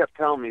 Everyone kept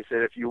telling me,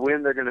 said if you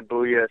win, they're going to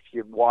boo you. If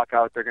you walk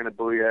out, they're going to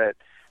boo you. If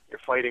you're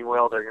fighting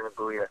well, they're going to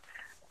boo you.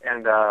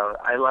 And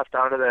I left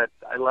out of that.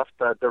 I left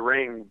the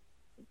ring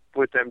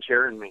with them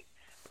cheering me.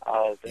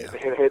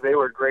 They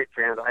were great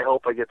fans. I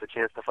hope I get the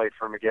chance to fight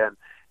for them again.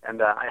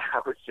 And I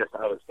was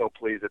so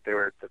pleased that they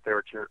were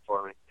cheering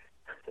for me.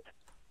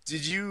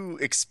 Did you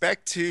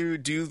expect to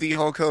do the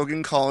Hulk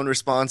Hogan call and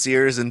response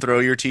ears and throw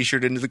your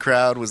T-shirt into the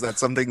crowd? Was that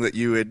something that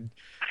you had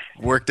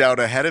worked out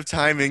ahead of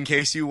time in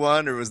case you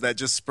won, or was that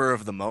just spur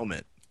of the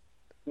moment?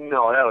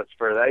 No, that was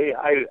spur.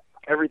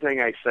 Everything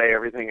I say,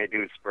 everything I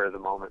do is spur of the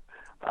moment.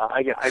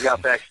 I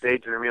got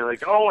backstage and I'm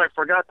like, oh, I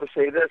forgot to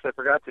say this, I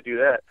forgot to do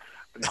that.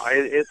 But no,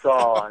 it's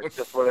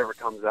just whatever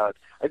comes out.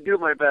 I do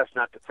my best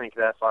not to think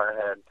that far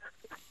ahead.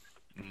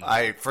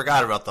 I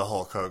forgot about the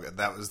Hulk Hogan.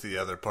 That was the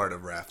other part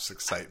of Raf's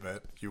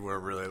excitement. You were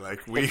really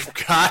like, we've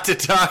got to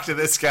talk to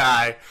this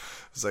guy. I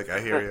was like,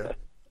 I hear you.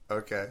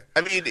 Okay.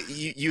 I mean,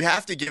 you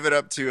have to give it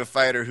up to a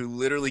fighter who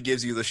literally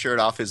gives you the shirt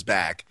off his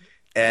back.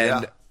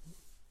 And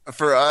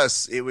for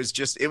us, it was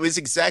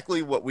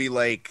exactly what we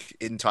like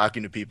in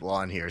talking to people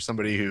on here.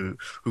 Somebody who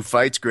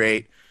fights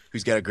great,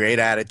 who's got a great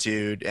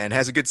attitude, and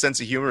has a good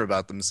sense of humor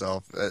about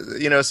themselves.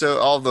 So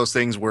all of those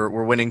things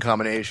were winning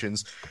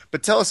combinations.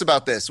 But tell us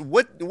about this.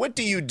 What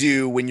do you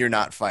do when you're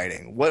not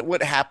fighting?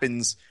 What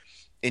happens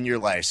in your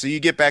life? So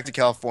you get back to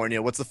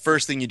California. What's the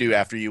first thing you do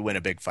after you win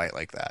a big fight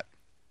like that?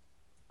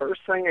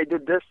 First thing I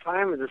did this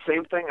time is the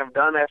same thing I've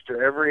done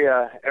after every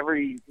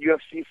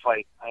UFC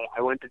fight.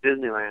 I went to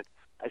Disneyland.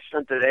 I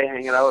spent the day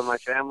hanging out with my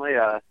family.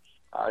 A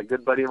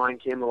good buddy of mine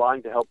came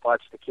along to help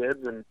watch the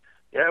kids, and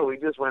we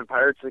just went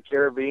Pirates of the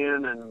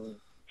Caribbean and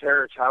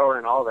Terror Tower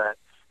and all that.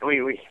 And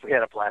we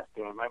had a blast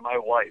doing it. My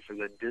wife is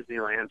a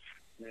Disneyland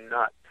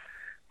nut.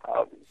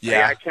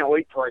 I can't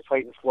wait till I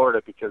fight in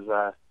Florida because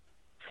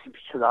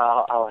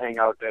I'll hang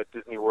out at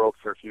Disney World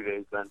for a few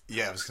days then.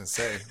 Yeah, I was going to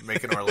say,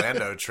 make an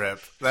Orlando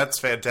trip. That's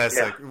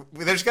fantastic.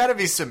 Yeah. There's got to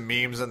be some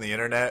memes on the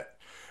internet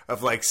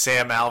of like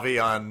Sam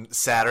Alvey on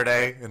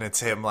Saturday, and it's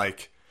him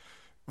like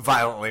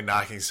violently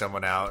knocking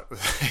someone out with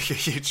like a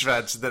huge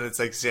punch. Then it's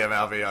like Sam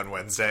Alvey on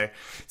Wednesday.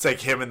 It's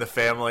like him and the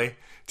family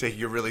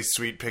taking a really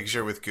sweet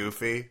picture with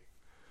Goofy.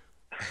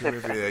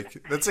 Would be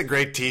like, that's a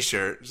great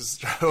T-shirt.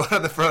 Just one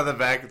on the front and the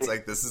back. It's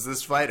like, this is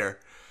this fighter.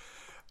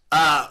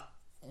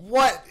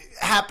 What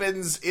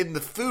happens in the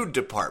food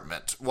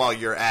department while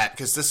you're at?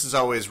 Because this is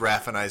always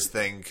Raf and I's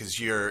thing. Because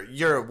you're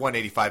a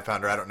 185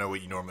 pounder. I don't know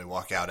what you normally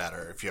walk out at,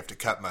 or if you have to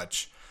cut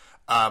much.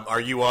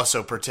 Are you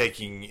also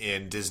partaking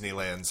in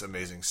Disneyland's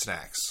amazing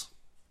snacks?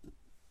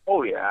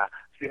 Oh, yeah.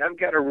 See, I've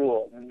got a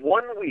rule.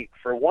 1 week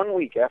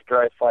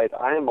after I fight,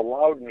 I am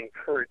allowed and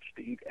encouraged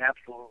to eat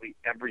absolutely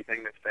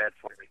everything that's bad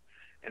for me,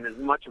 and as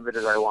much of it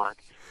as I want.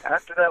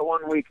 After that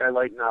 1 week, I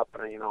lighten up,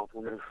 and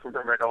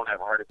remember I don't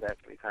have a heart attack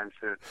anytime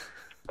soon.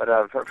 But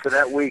for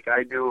that week,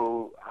 I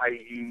go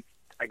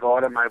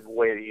out of my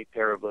way to eat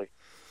terribly.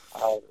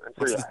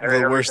 What's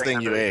the worst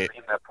thing you ate?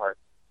 In that part.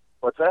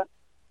 What's that?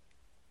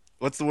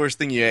 What's the worst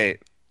thing you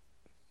ate?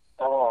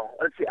 Oh,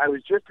 let's see. I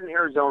was just in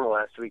Arizona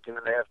last week, and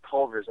they have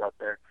Culver's out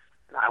there.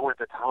 And I went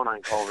to town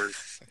on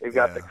Culver's. They've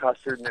got the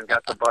custard and they've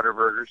got the butter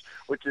burgers,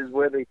 which is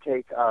where they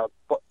take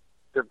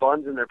their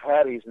buns and their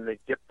patties and they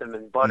dip them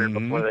in butter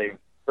before they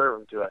serve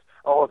them to us.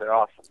 Oh, they're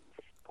awesome.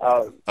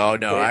 Oh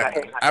no, I was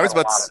had a about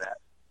lot to. of that.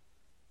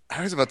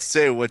 I was about to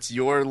say, what's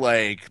your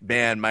like,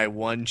 man, my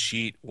one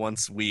cheat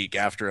once a week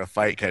after a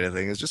fight kind of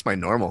thing is just my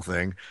normal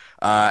thing.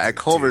 At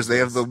Culver's, they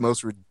have the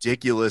most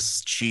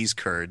ridiculous cheese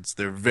curds.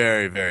 They're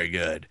very, very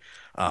good.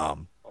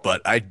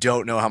 But I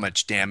don't know how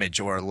much damage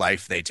or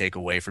life they take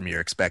away from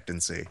your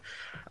expectancy.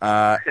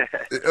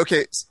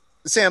 Okay,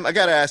 Sam, I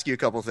got to ask you a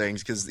couple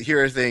things because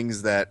here are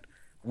things that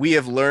we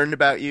have learned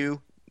about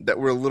you that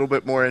we're a little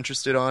bit more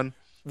interested on.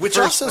 Which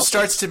also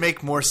starts to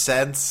make more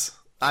sense.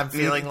 I'm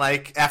feeling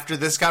like after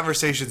this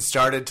conversation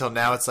started till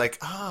now, it's like,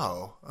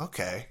 oh,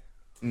 okay.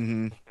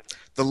 Mm-hmm.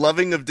 The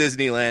loving of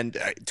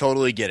Disneyland, I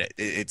totally get it.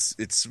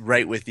 It's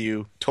right with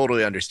you.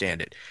 Totally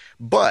understand it.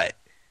 But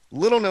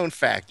little known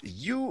fact,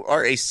 you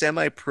are a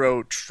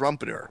semi-pro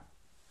trumpeter.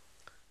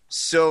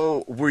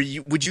 So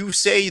would you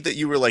say that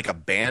you were like a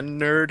band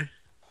nerd?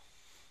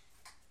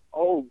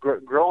 Oh,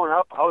 growing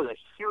up, I was a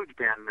huge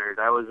band nerd.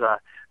 I was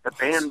the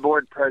band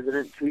board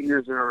president 2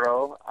 years in a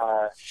row.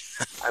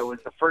 I was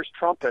the first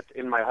trumpet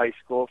in my high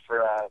school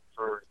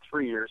for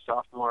 3 years,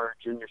 sophomore,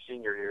 junior,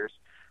 senior years.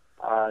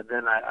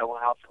 Then I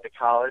went off into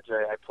college.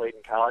 I played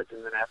in college,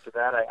 and then after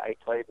that, I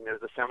played, and it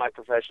was a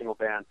semi-professional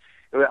band.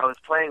 I was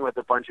playing with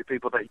a bunch of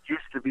people that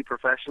used to be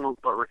professionals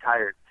but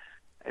retired.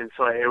 And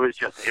so it was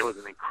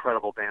an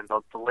incredible band.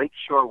 The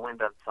Lakeshore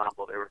Wind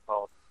Ensemble, they were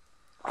called.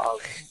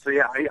 So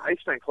yeah, I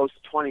spent close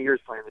to 20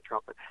 years playing the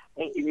trumpet.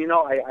 And you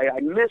know,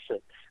 I miss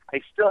it. I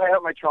still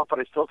have my trumpet.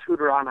 I still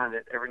toot around on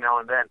it every now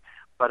and then.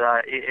 But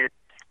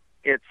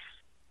it's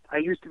I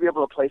used to be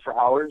able to play for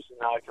hours, and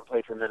now I can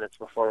play for minutes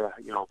before,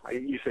 you know,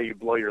 you say you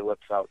blow your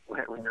lips out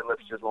when your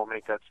lips just won't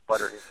make that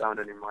sputtering sound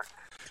anymore.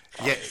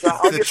 Yeah, So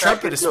the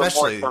trumpet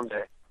especially,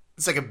 someday.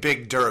 it's like a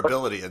big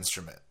durability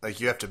instrument. Like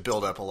you have to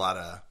build up a lot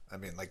of,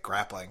 like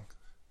grappling.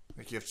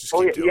 Like you have to just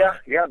keep doing it.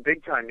 Yeah,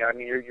 big time. I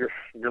mean,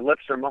 your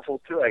lips are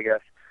muscles too, I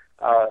guess.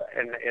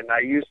 And I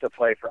used to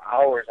play for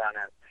hours on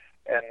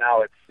it, and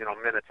now it's, you know,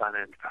 minutes on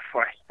end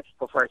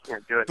before I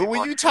can't do it. But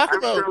anymore. when you talk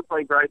about, sure it's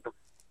like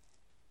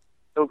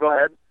so go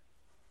ahead.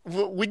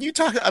 When you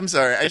talk, I'm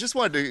sorry, I just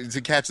wanted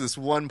to catch this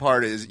one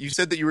part. Is you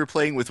said that you were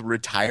playing with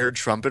retired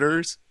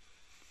trumpeters?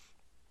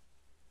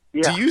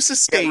 Yeah. Do you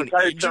sustain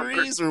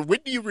injuries, or when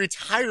do you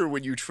retire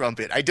when you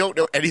trumpet? I don't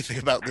know anything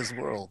about this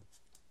world.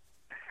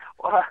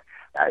 Well,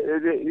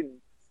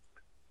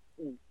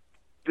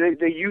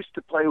 they used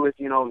to play with,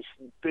 you know,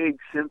 big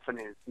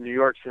symphonies, New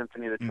York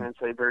Symphony, the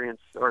Trans-Siberian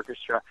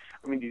Orchestra.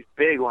 I mean, these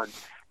big ones.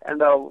 And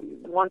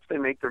once they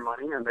make their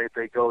money and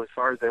they go as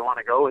far as they want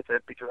to go with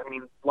it, because, I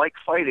mean, like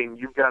fighting,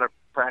 you've got to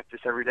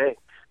practice every day.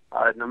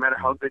 No matter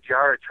how good you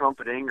are at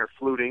trumpeting or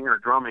fluting or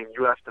drumming,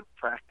 you have to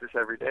practice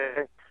every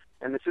day.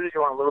 And as soon as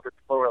you want a little bit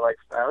slower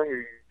lifestyle,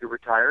 you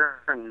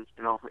retire and,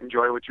 you know,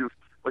 enjoy what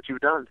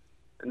you've done.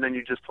 And then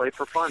you just play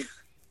for fun.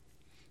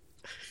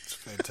 It's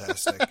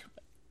fantastic.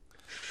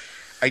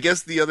 I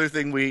guess the other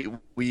thing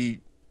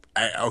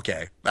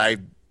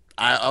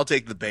I'll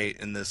take the bait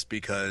in this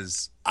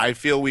because I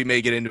feel we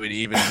may get into an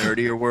even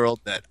nerdier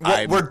world that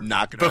I'm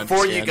not going to understand.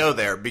 Before you go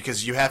there,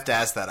 because you have to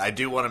ask that, I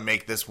do want to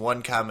make this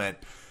one comment.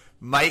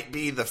 Might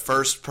be the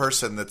first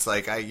person that's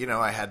like, I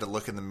had to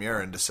look in the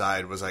mirror and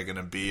decide, was I going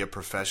to be a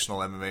professional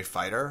MMA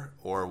fighter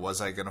or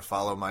was I going to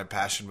follow my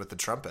passion with the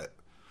trumpet?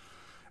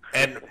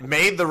 And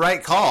made the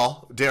right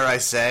call, dare I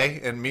say,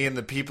 and me and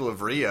the people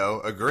of Rio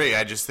agree.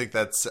 I just think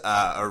that's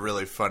a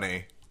really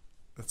funny.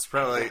 That's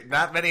probably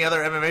not many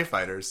other MMA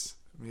fighters.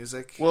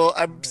 Music. Well,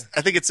 I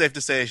think it's safe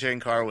to say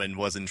Shane Carwin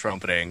wasn't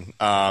trumpeting.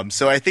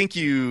 So I think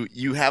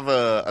you have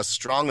a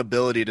strong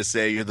ability to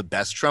say you're the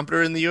best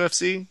trumpeter in the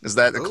UFC. Is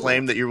that a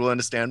claim that you're willing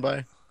to stand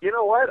by? You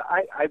know what?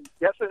 I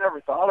guess I never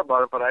thought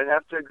about it, but I'd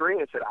have to agree.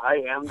 I said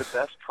I am the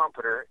best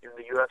trumpeter in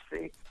the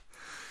UFC.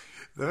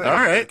 All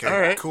right.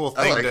 Cool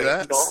thing. I like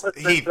that.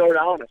 Don't throw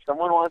down. If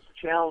someone wants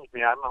to challenge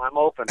me, I'm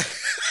open.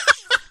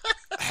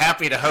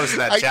 Happy to host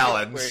that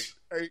challenge.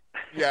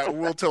 Yeah,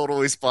 we'll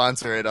totally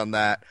sponsor it on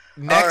that.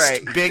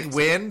 Next big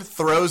win,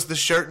 throws the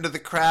shirt into the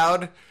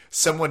crowd.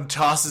 Someone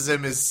tosses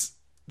him his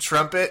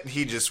trumpet, and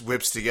he just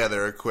whips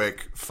together a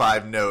quick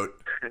 5-note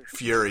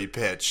Fury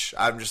pitch.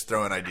 I'm just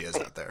throwing ideas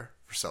out there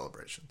for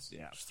celebrations.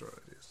 Yeah. Just throw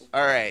ideas.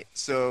 All right,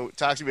 so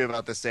talk to me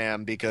about this,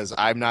 Sam, because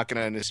I'm not going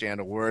to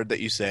understand a word that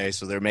you say,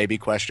 so there may be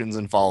questions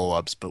and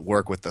follow-ups, but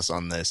work with us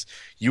on this.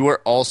 You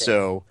are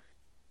also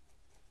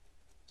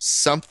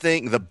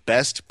the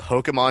best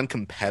Pokemon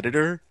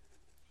competitor.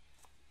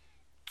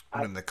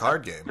 I'm in the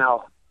card game.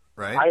 Now,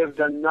 right? I have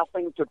done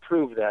nothing to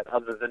prove that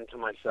other than to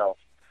myself.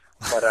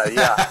 But I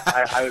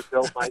have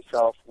built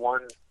myself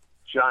one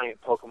giant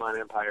Pokemon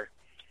empire.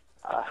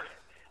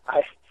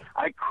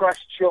 I crush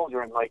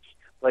children like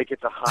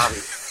it's a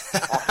hobby.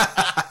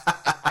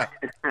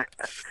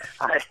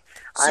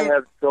 I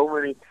have so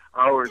many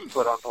hours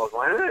put on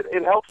Pokemon.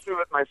 It helps me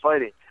with my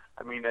fighting.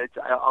 I mean,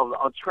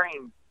 I'll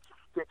train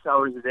 6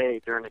 hours a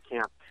day during the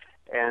camp.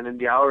 And in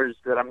the hours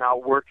that I'm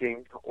not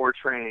working or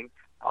training,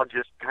 I'll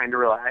just kind of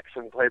relax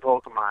and play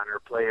Pokemon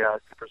or play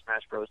Super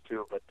Smash Bros.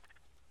 2. But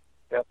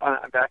yep,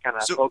 I'm back on a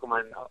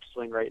Pokemon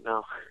upswing right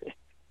now.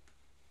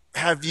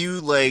 Have you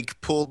like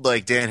pulled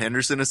like Dan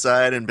Henderson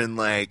aside and been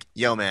like,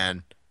 "Yo,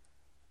 man,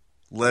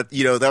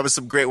 that was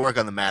some great work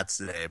on the mats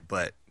today,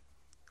 but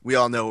we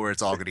all know where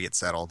it's all going to get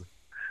settled.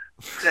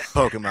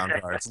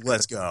 Pokemon cards,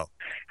 let's go."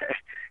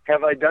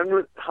 Have I done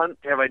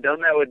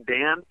that with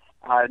Dan?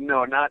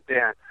 No, not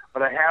Dan,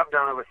 but I have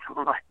done it with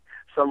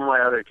some of my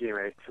other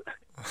teammates.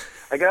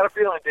 I got a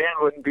feeling Dan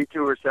wouldn't be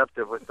too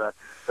receptive with the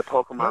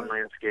Pokemon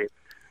landscape.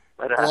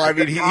 But, well, I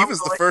mean, he was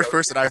the first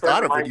person I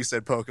thought of when you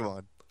said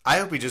Pokemon. I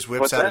hope he just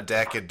whips out a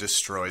deck and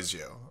destroys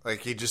you. Like,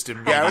 he just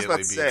immediately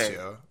beats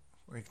you.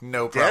 Like,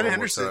 no problem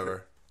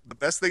whatsoever. The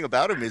best thing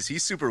about him is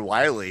he's super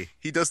wily.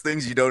 He does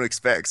things you don't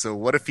expect. So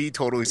what if he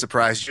totally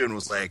surprised you and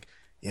was like,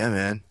 "Yeah,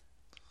 man,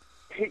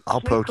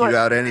 I'll poke you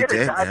out any day, man."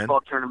 We had a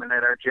dodgeball tournament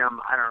at our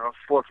gym, I don't know,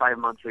 4 or 5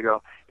 months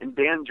ago, and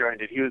Dan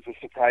joined it. He was a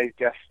surprise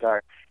guest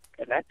star.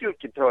 And that dude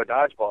can throw a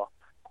dodgeball.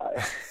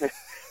 I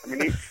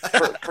mean,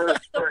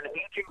 for an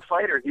aging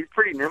fighter, he's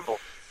pretty nimble.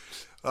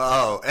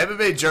 Oh,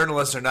 MMA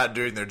journalists are not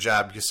doing their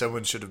job because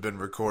someone should have been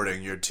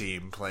recording your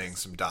team playing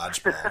some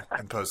dodgeball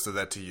and posted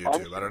that to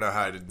YouTube. I don't know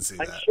how I didn't see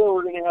that. I'm sure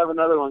we're going to have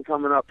another one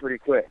coming up pretty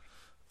quick.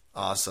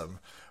 Awesome.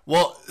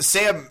 Well,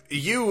 Sam,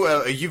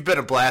 you've been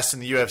a blast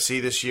in the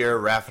UFC this year.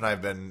 Raph and I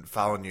have been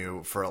following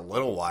you for a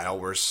little while.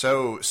 We're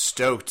so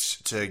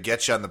stoked to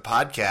get you on the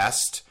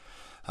podcast.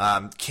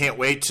 Can't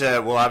wait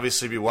to, we'll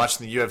obviously be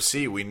watching the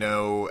UFC. We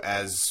know,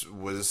 as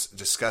was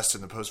discussed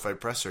in the post-fight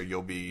presser,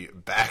 you'll be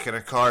back in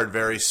a card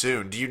very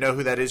soon. Do you know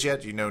who that is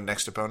yet? Do you know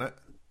next opponent?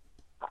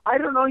 I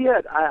don't know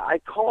yet. I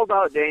called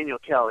out Daniel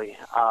Kelly,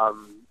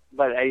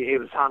 but it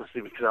was honestly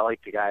because I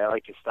like the guy. I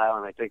like his style,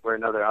 and I think we're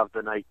another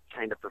of-the-night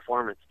kind of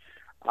performance.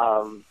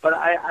 But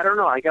I don't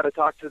know. I got to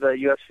talk to the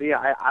UFC.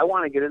 I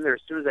want to get in there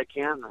as soon as I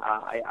can.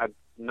 I've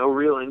no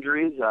real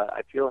injuries.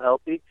 I feel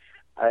healthy.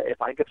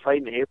 If I could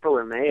fight in April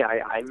or May,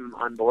 I'm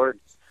on board.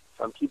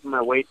 So I'm keeping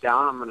my weight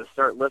down. I'm going to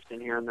start lifting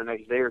here in the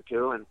next day or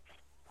two, and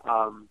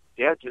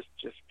just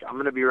I'm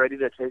going to be ready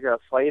to take a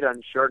fight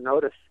on short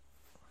notice.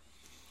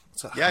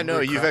 Yeah, I know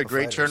you've had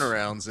great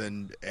turnarounds,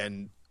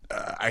 and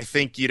I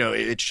think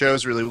it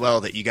shows really well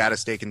that you got to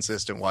stay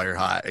consistent while you're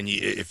hot, and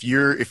if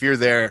you're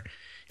there,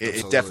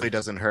 it definitely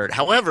doesn't hurt.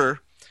 However,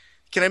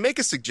 can I make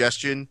a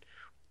suggestion?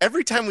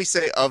 Every time we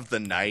say "of the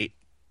night,"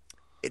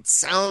 it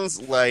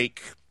sounds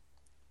like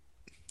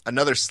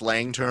another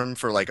slang term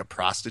for like a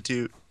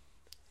prostitute.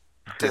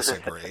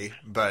 Disagree,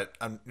 but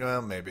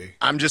well, maybe.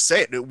 I'm just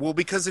saying. Well,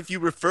 because if you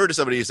refer to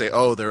somebody, you say,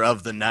 "Oh, they're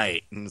of the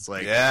night," and it's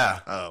like, yeah,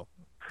 oh,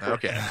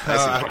 okay,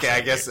 okay.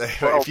 I guess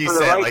well, if you for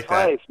say the right it like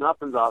price,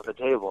 nothing's off the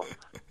table.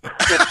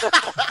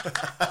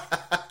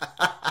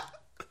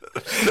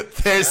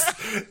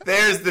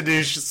 There's the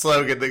new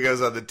slogan that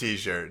goes on the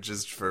T-shirt,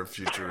 just for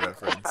future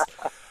reference.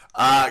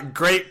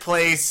 Great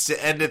place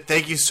to end it.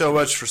 Thank you so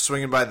much for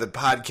swinging by the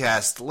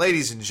podcast.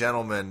 Ladies and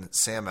gentlemen,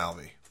 Sam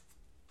Alvey.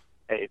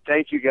 Hey,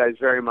 thank you guys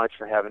very much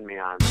for having me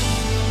on.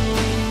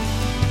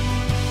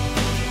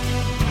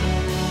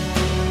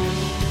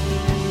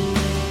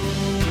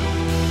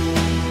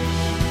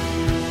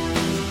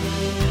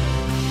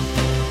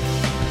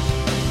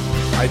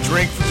 I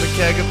drink from the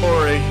keg of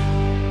glory.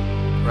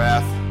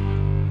 Raph,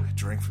 I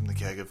drink from the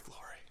keg of glory.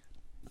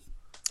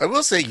 I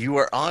will say you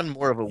are on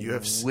more of a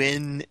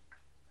win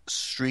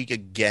streak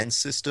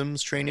against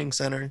Systems Training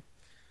Center.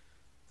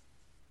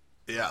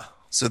 Yeah.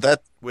 So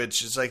that,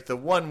 which is like the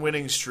one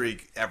winning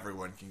streak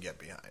everyone can get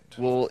behind.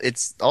 Well,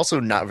 it's also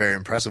not very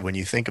impressive when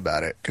you think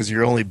about it, because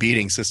you're only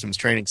beating Systems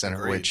Training Center,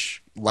 Agreed.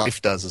 which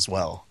Life does as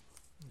well.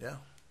 Yeah.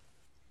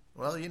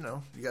 Well, you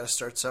got to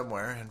start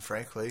somewhere, and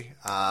frankly,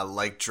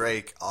 like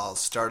Drake, I'll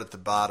start at the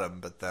bottom,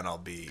 but then I'll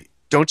be...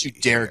 Don't you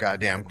dare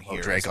goddamn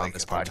quote Drake on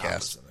this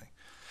podcast.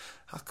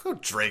 I'll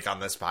quote Drake on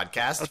this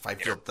podcast if I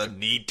feel the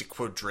need to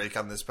quote Drake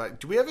on this podcast.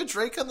 Do we have a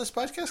Drake on this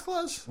podcast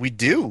clause? We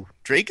do.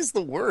 Drake is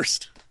the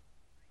worst.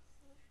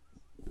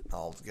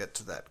 I'll get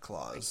to that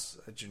clause.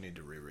 I do need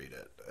to reread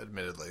it.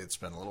 Admittedly, it's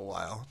been a little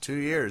while. 2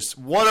 years.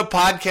 What a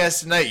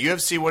podcast tonight.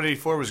 UFC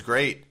 184 was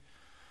great.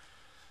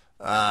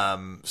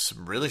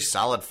 Some really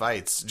solid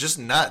fights. Just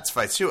nuts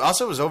fights, too.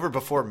 Also, it was over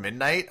before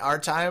midnight our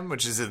time,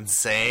 which is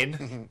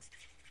insane.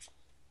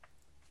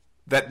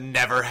 That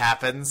never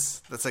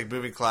happens. That's like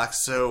moving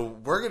clocks. So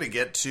we're going to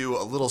get to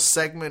a little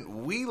segment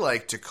we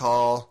like to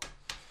call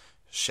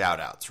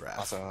Shoutouts, Raph.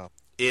 Awesome.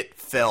 It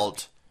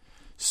felt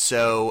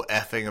so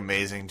effing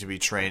amazing to be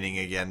training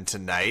again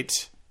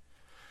tonight.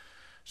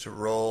 To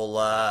roll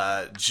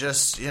the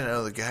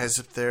guys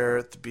up there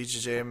at the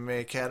BJJ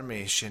MMA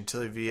Academy,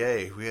 Chantilly,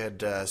 VA. We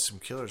had some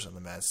killers on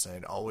the mats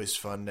tonight. Always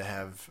fun to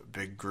have a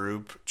big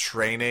group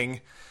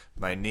training.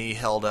 My knee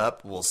held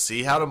up. We'll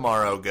see how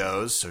tomorrow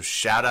goes. So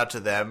shout out to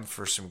them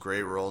for some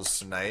great rolls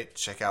tonight.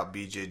 Check out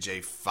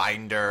BJJ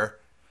Finder,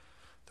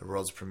 the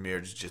world's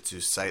premier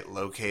jiu-jitsu site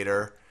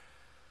locator.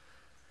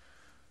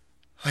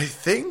 I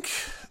think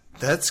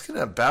That's going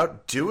to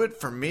about do it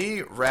for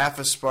me,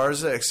 Rafa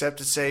Esparza, except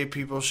to say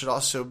people should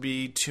also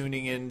be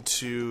tuning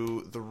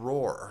into The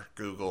Roar.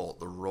 Google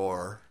The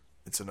Roar.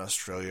 It's an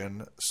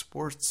Australian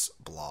sports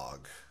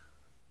blog.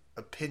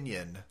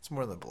 Opinion. It's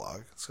more than a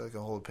blog. It's like a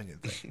whole opinion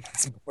thing.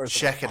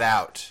 Check it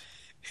out.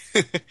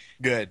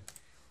 Good.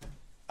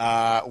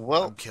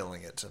 Well, I'm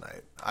killing it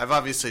tonight. I've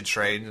obviously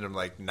trained and I'm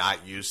like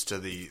not used to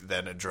the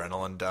then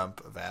adrenaline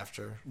dump of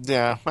after.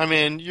 yeah. I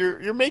mean,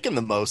 you're making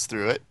the most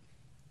through it.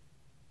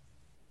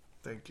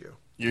 Thank you.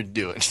 You're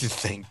doing.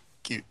 Thank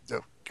you.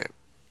 Okay.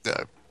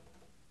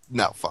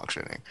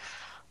 Malfunctioning.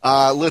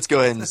 Let's go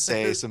ahead and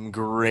say some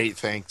great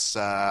thanks.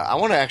 I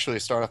want to actually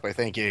start off by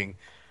thanking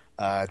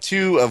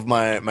two of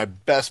my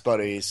best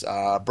buddies,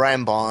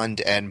 Brian Bond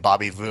and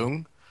Bobby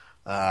Voong.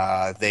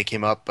 They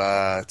came up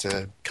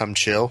to come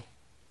chill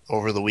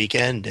over the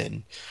weekend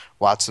and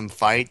watch some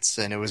fights,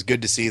 and it was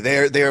good to see.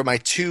 They are my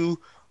two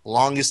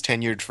longest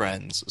tenured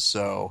friends,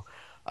 so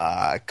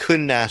I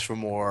couldn't ask for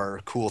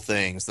more cool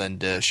things than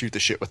to shoot the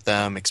shit with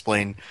them,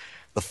 explain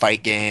the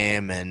fight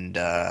game, and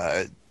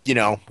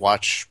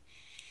watch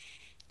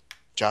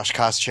Josh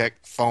Koscheck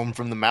foam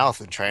from the mouth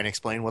and try and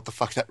explain what the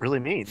fuck that really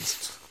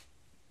means.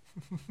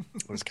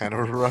 It was kind of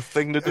a rough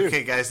thing to do.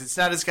 Okay, guys, it's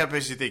not as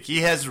complicated as you think.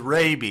 He has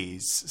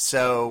rabies,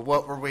 so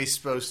what were we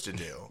supposed to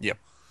do? Yep.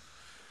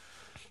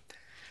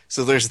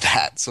 So there's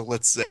that. So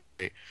let's say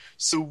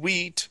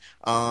sweet.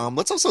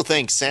 Let's also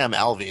thank Sam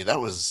Alvey. That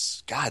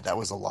was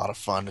a lot of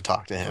fun to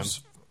talk to him.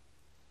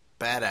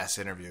 Badass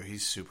interview.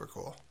 He's super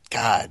cool.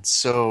 God,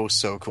 so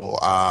cool.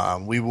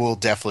 We will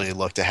definitely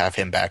look to have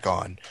him back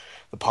on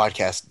the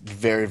podcast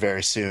very,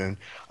 very soon.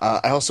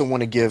 I also want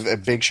to give a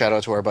big shout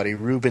out to our buddy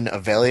Ruben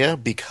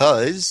Avelia,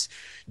 because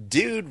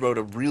dude wrote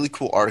a really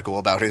cool article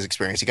about his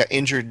experience. He got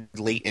injured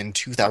late in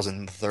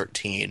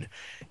 2013,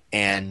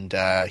 and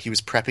he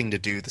was prepping to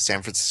do the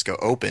San Francisco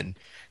Open.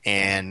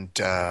 And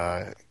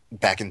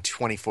back in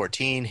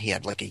 2014, he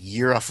had like a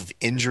year off of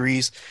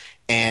injuries,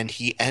 and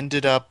he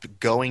ended up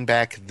going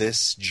back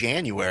this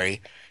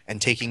January and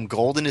taking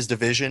gold in his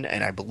division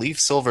and I believe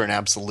silver in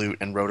absolute,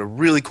 and wrote a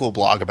really cool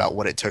blog about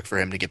what it took for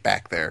him to get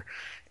back there.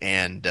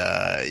 And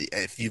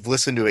if you've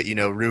listened to it, you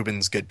know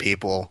Ruben's good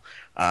people.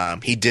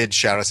 He did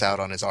shout us out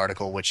on his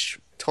article, which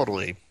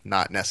totally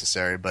not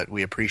necessary, but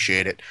we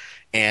appreciate it.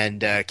 And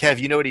Kev,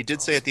 you know what he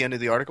did say at the end of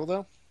the article,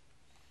 though?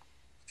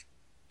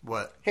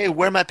 What? Hey,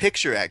 where my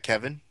picture at,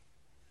 Kevin?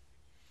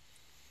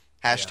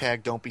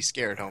 Hashtag don't be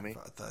scared, homie.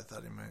 I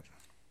thought he might.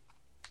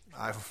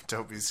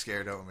 Don't be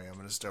scared, homie. I'm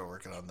going to start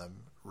working on them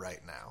right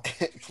now.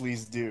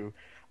 Please do.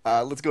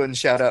 Let's go ahead and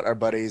shout out our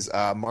buddies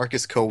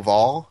Marcus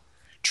Koval,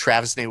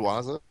 Travis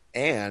Newaza,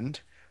 and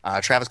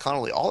Travis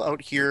Connolly, all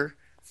out here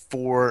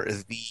for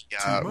the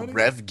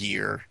Rev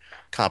Gear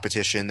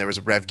competition. There was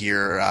a Rev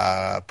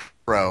Gear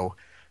Pro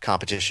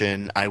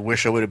competition. I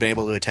wish I would have been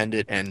able to attend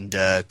it and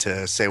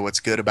to say what's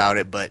good about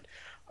it, but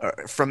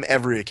from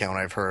every account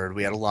I've heard,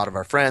 we had a lot of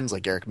our friends,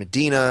 like Eric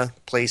Medina,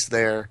 placed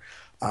there,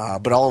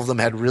 but all of them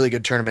had really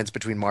good tournaments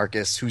between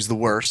Marcus, who's the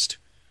worst.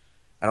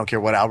 I don't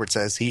care what Albert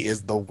says, he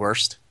is the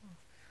worst.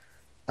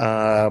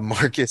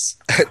 Marcus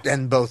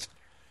and both.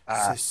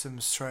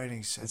 Systems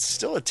Training Center. It's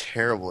still a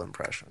terrible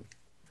impression.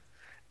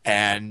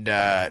 And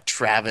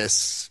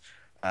Travis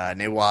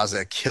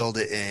Newaza killed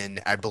it in,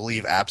 I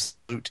believe,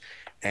 absolute.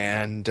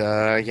 And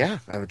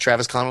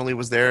Travis Connolly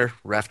was there,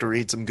 ref to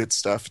read some good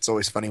stuff. It's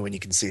always funny when you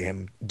can see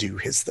him do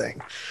his thing.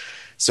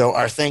 So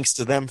our thanks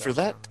to them for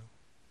that.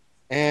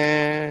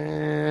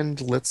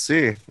 And let's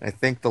see. I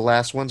think the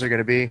last ones are going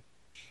to be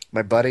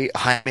my buddy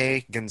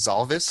Jaime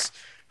Gonzalez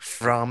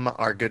from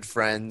our good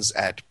friends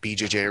at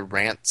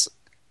bjjrants.com.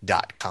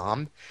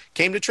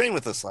 Came to train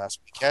with us last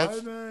week,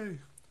 Kev. Jaime.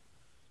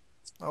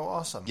 Oh,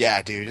 awesome.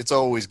 Yeah, dude. It's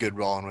always good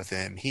rolling with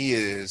him.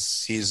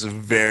 He's a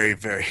very,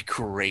 very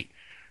great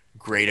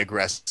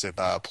aggressive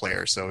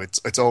player. So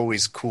it's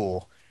always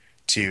cool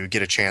to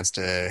get a chance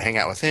to hang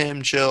out with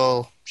him,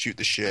 chill, shoot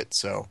the shit.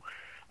 So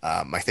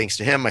my thanks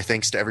to him. My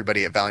thanks to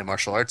everybody at Valley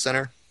Martial Arts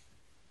Center.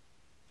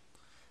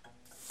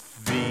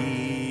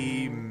 VMAC.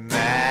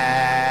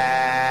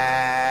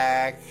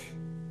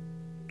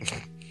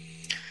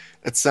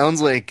 It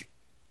sounds like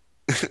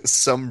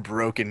some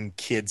broken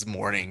kids'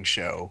 morning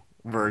show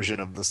version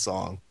of the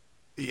song.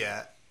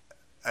 Yeah,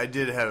 I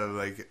did have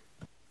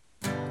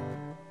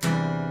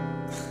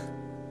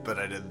but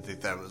I didn't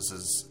think that was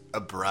as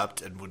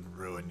abrupt and wouldn't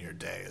ruin your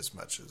day as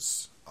much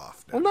as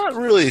off. Well, not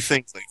really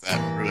things like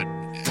that ruin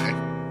your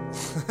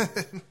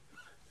day.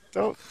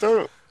 Don't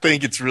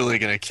think it's really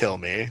gonna kill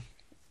me.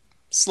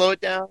 Slow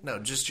it down. No,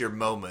 just your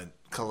moment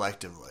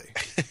collectively.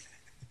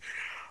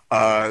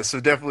 So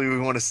definitely we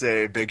want to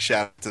say a big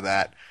shout out to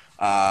that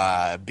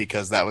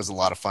because that was a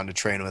lot of fun to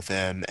train with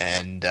him,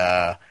 and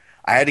I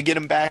had to get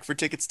him back for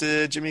tickets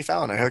to Jimmy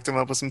Fallon. I hooked him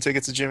up with some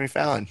tickets to Jimmy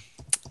Fallon,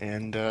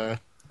 and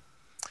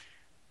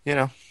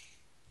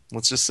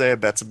let's just say a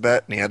bet's a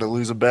bet, and he had to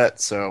lose a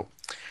bet. So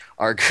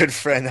our good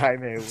friend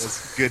Jaime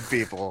was good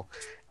people.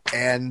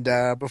 And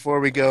before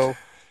we go,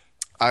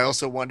 I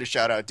also wanted to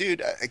shout out,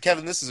 dude,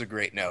 Kevin, this is a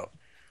great note.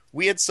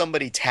 we had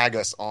somebody tag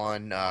us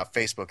on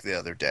Facebook the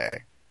other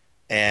day,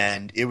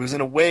 and it was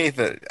in a way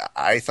that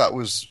I thought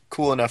was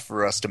cool enough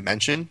for us to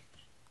mention.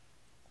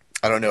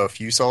 I don't know if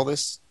you saw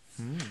this,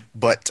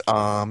 but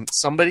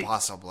somebody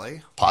Possibly.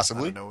 I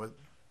possibly don't know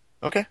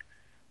okay.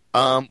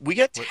 We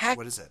get tagged.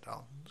 what is it?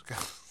 Oh.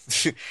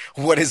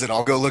 What is it?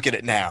 I'll go look at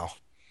it now.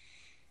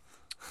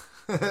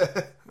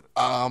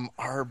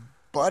 Our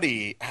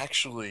buddy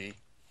actually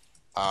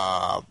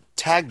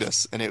tagged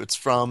us, and it's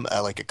from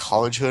like a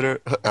college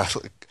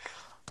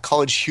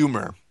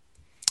humor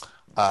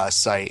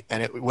site.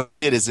 And what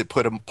it is, it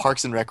put a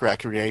Parks and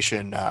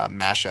Recreation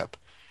mashup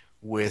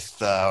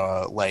with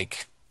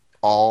like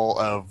all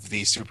of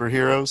the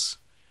superheroes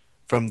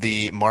from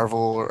the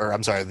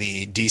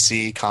the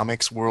DC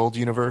Comics world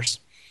universe.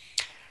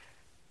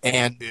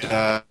 And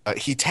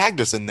he tagged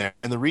us in there.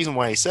 And the reason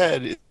why he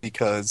said is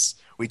because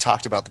we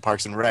talked about the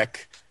Parks and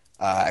Rec,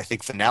 I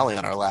think, finale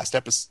on our last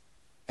episode.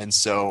 And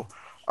so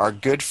our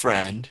good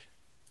friend,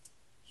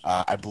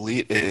 I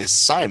believe it is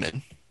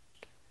Simon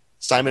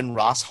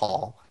Ross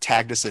Hall,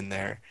 tagged us in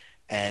there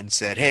and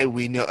said, hey,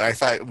 I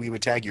thought we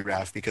would tag you,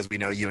 Raph, because we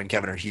know you and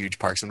Kevin are huge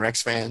Parks and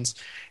Recs fans.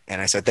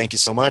 And I said, thank you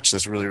so much.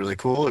 That's really, really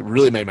cool. It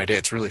really made my day.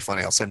 It's really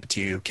funny. I'll send it to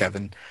you,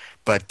 Kevin.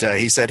 But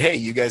he said, hey,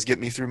 you guys get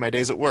me through my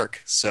days at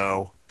work.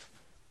 So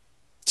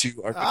to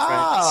our good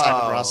friend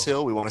Simon Ross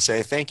Hill, we want to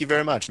say thank you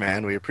very much,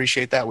 man. We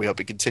appreciate that. We hope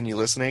you continue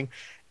listening.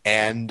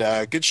 And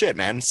good shit,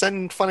 man.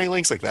 Send funny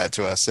links like that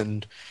to us.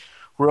 And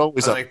we're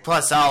always up. Like,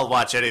 plus, I'll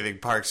watch anything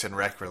Parks and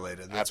Rec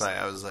related. That's why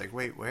I was like,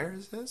 wait, where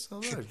is this?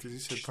 Hold on, because you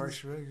said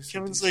Parks and Rec.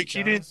 Kevin's like,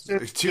 you did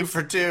 2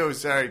 for 2.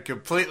 Sorry,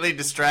 completely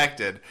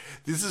distracted.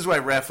 This is why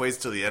Ref waits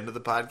till the end of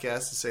the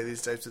podcast to say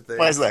these types of things.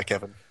 Why is that,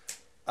 Kevin?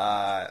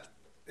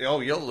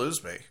 You'll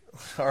lose me.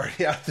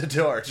 Already out the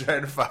door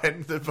trying to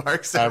find the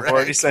Parks and Rec. I've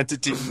already sent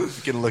it to you.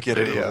 You can look at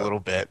it in a little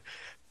bit.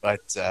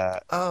 But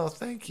oh,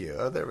 thank you.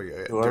 Oh, there we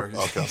go. You're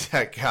welcome. Is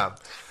that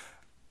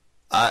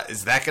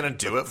going to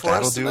do it for us?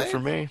 That'll do tonight? it for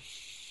me.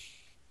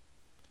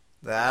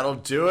 That'll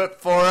do it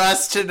for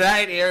us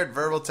tonight here at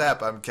Verbal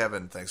Tap. I'm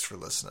Kevin. Thanks for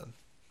listening.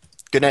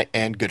 Good night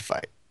and good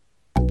fight.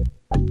 The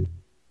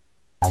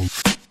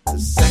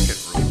second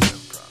rule of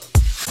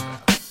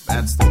improv.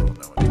 That's the rule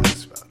no one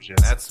talks about.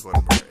 That's one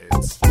where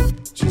it's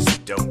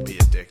just don't be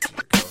a dick to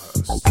your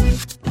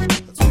co-host.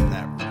 That's what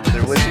that rule is.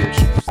 There was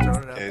Just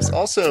throwing it out is there.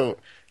 also,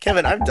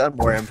 Kevin, I've done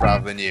more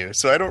improv than you,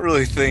 so I don't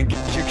really think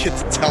you get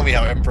to tell me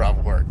how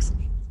improv works.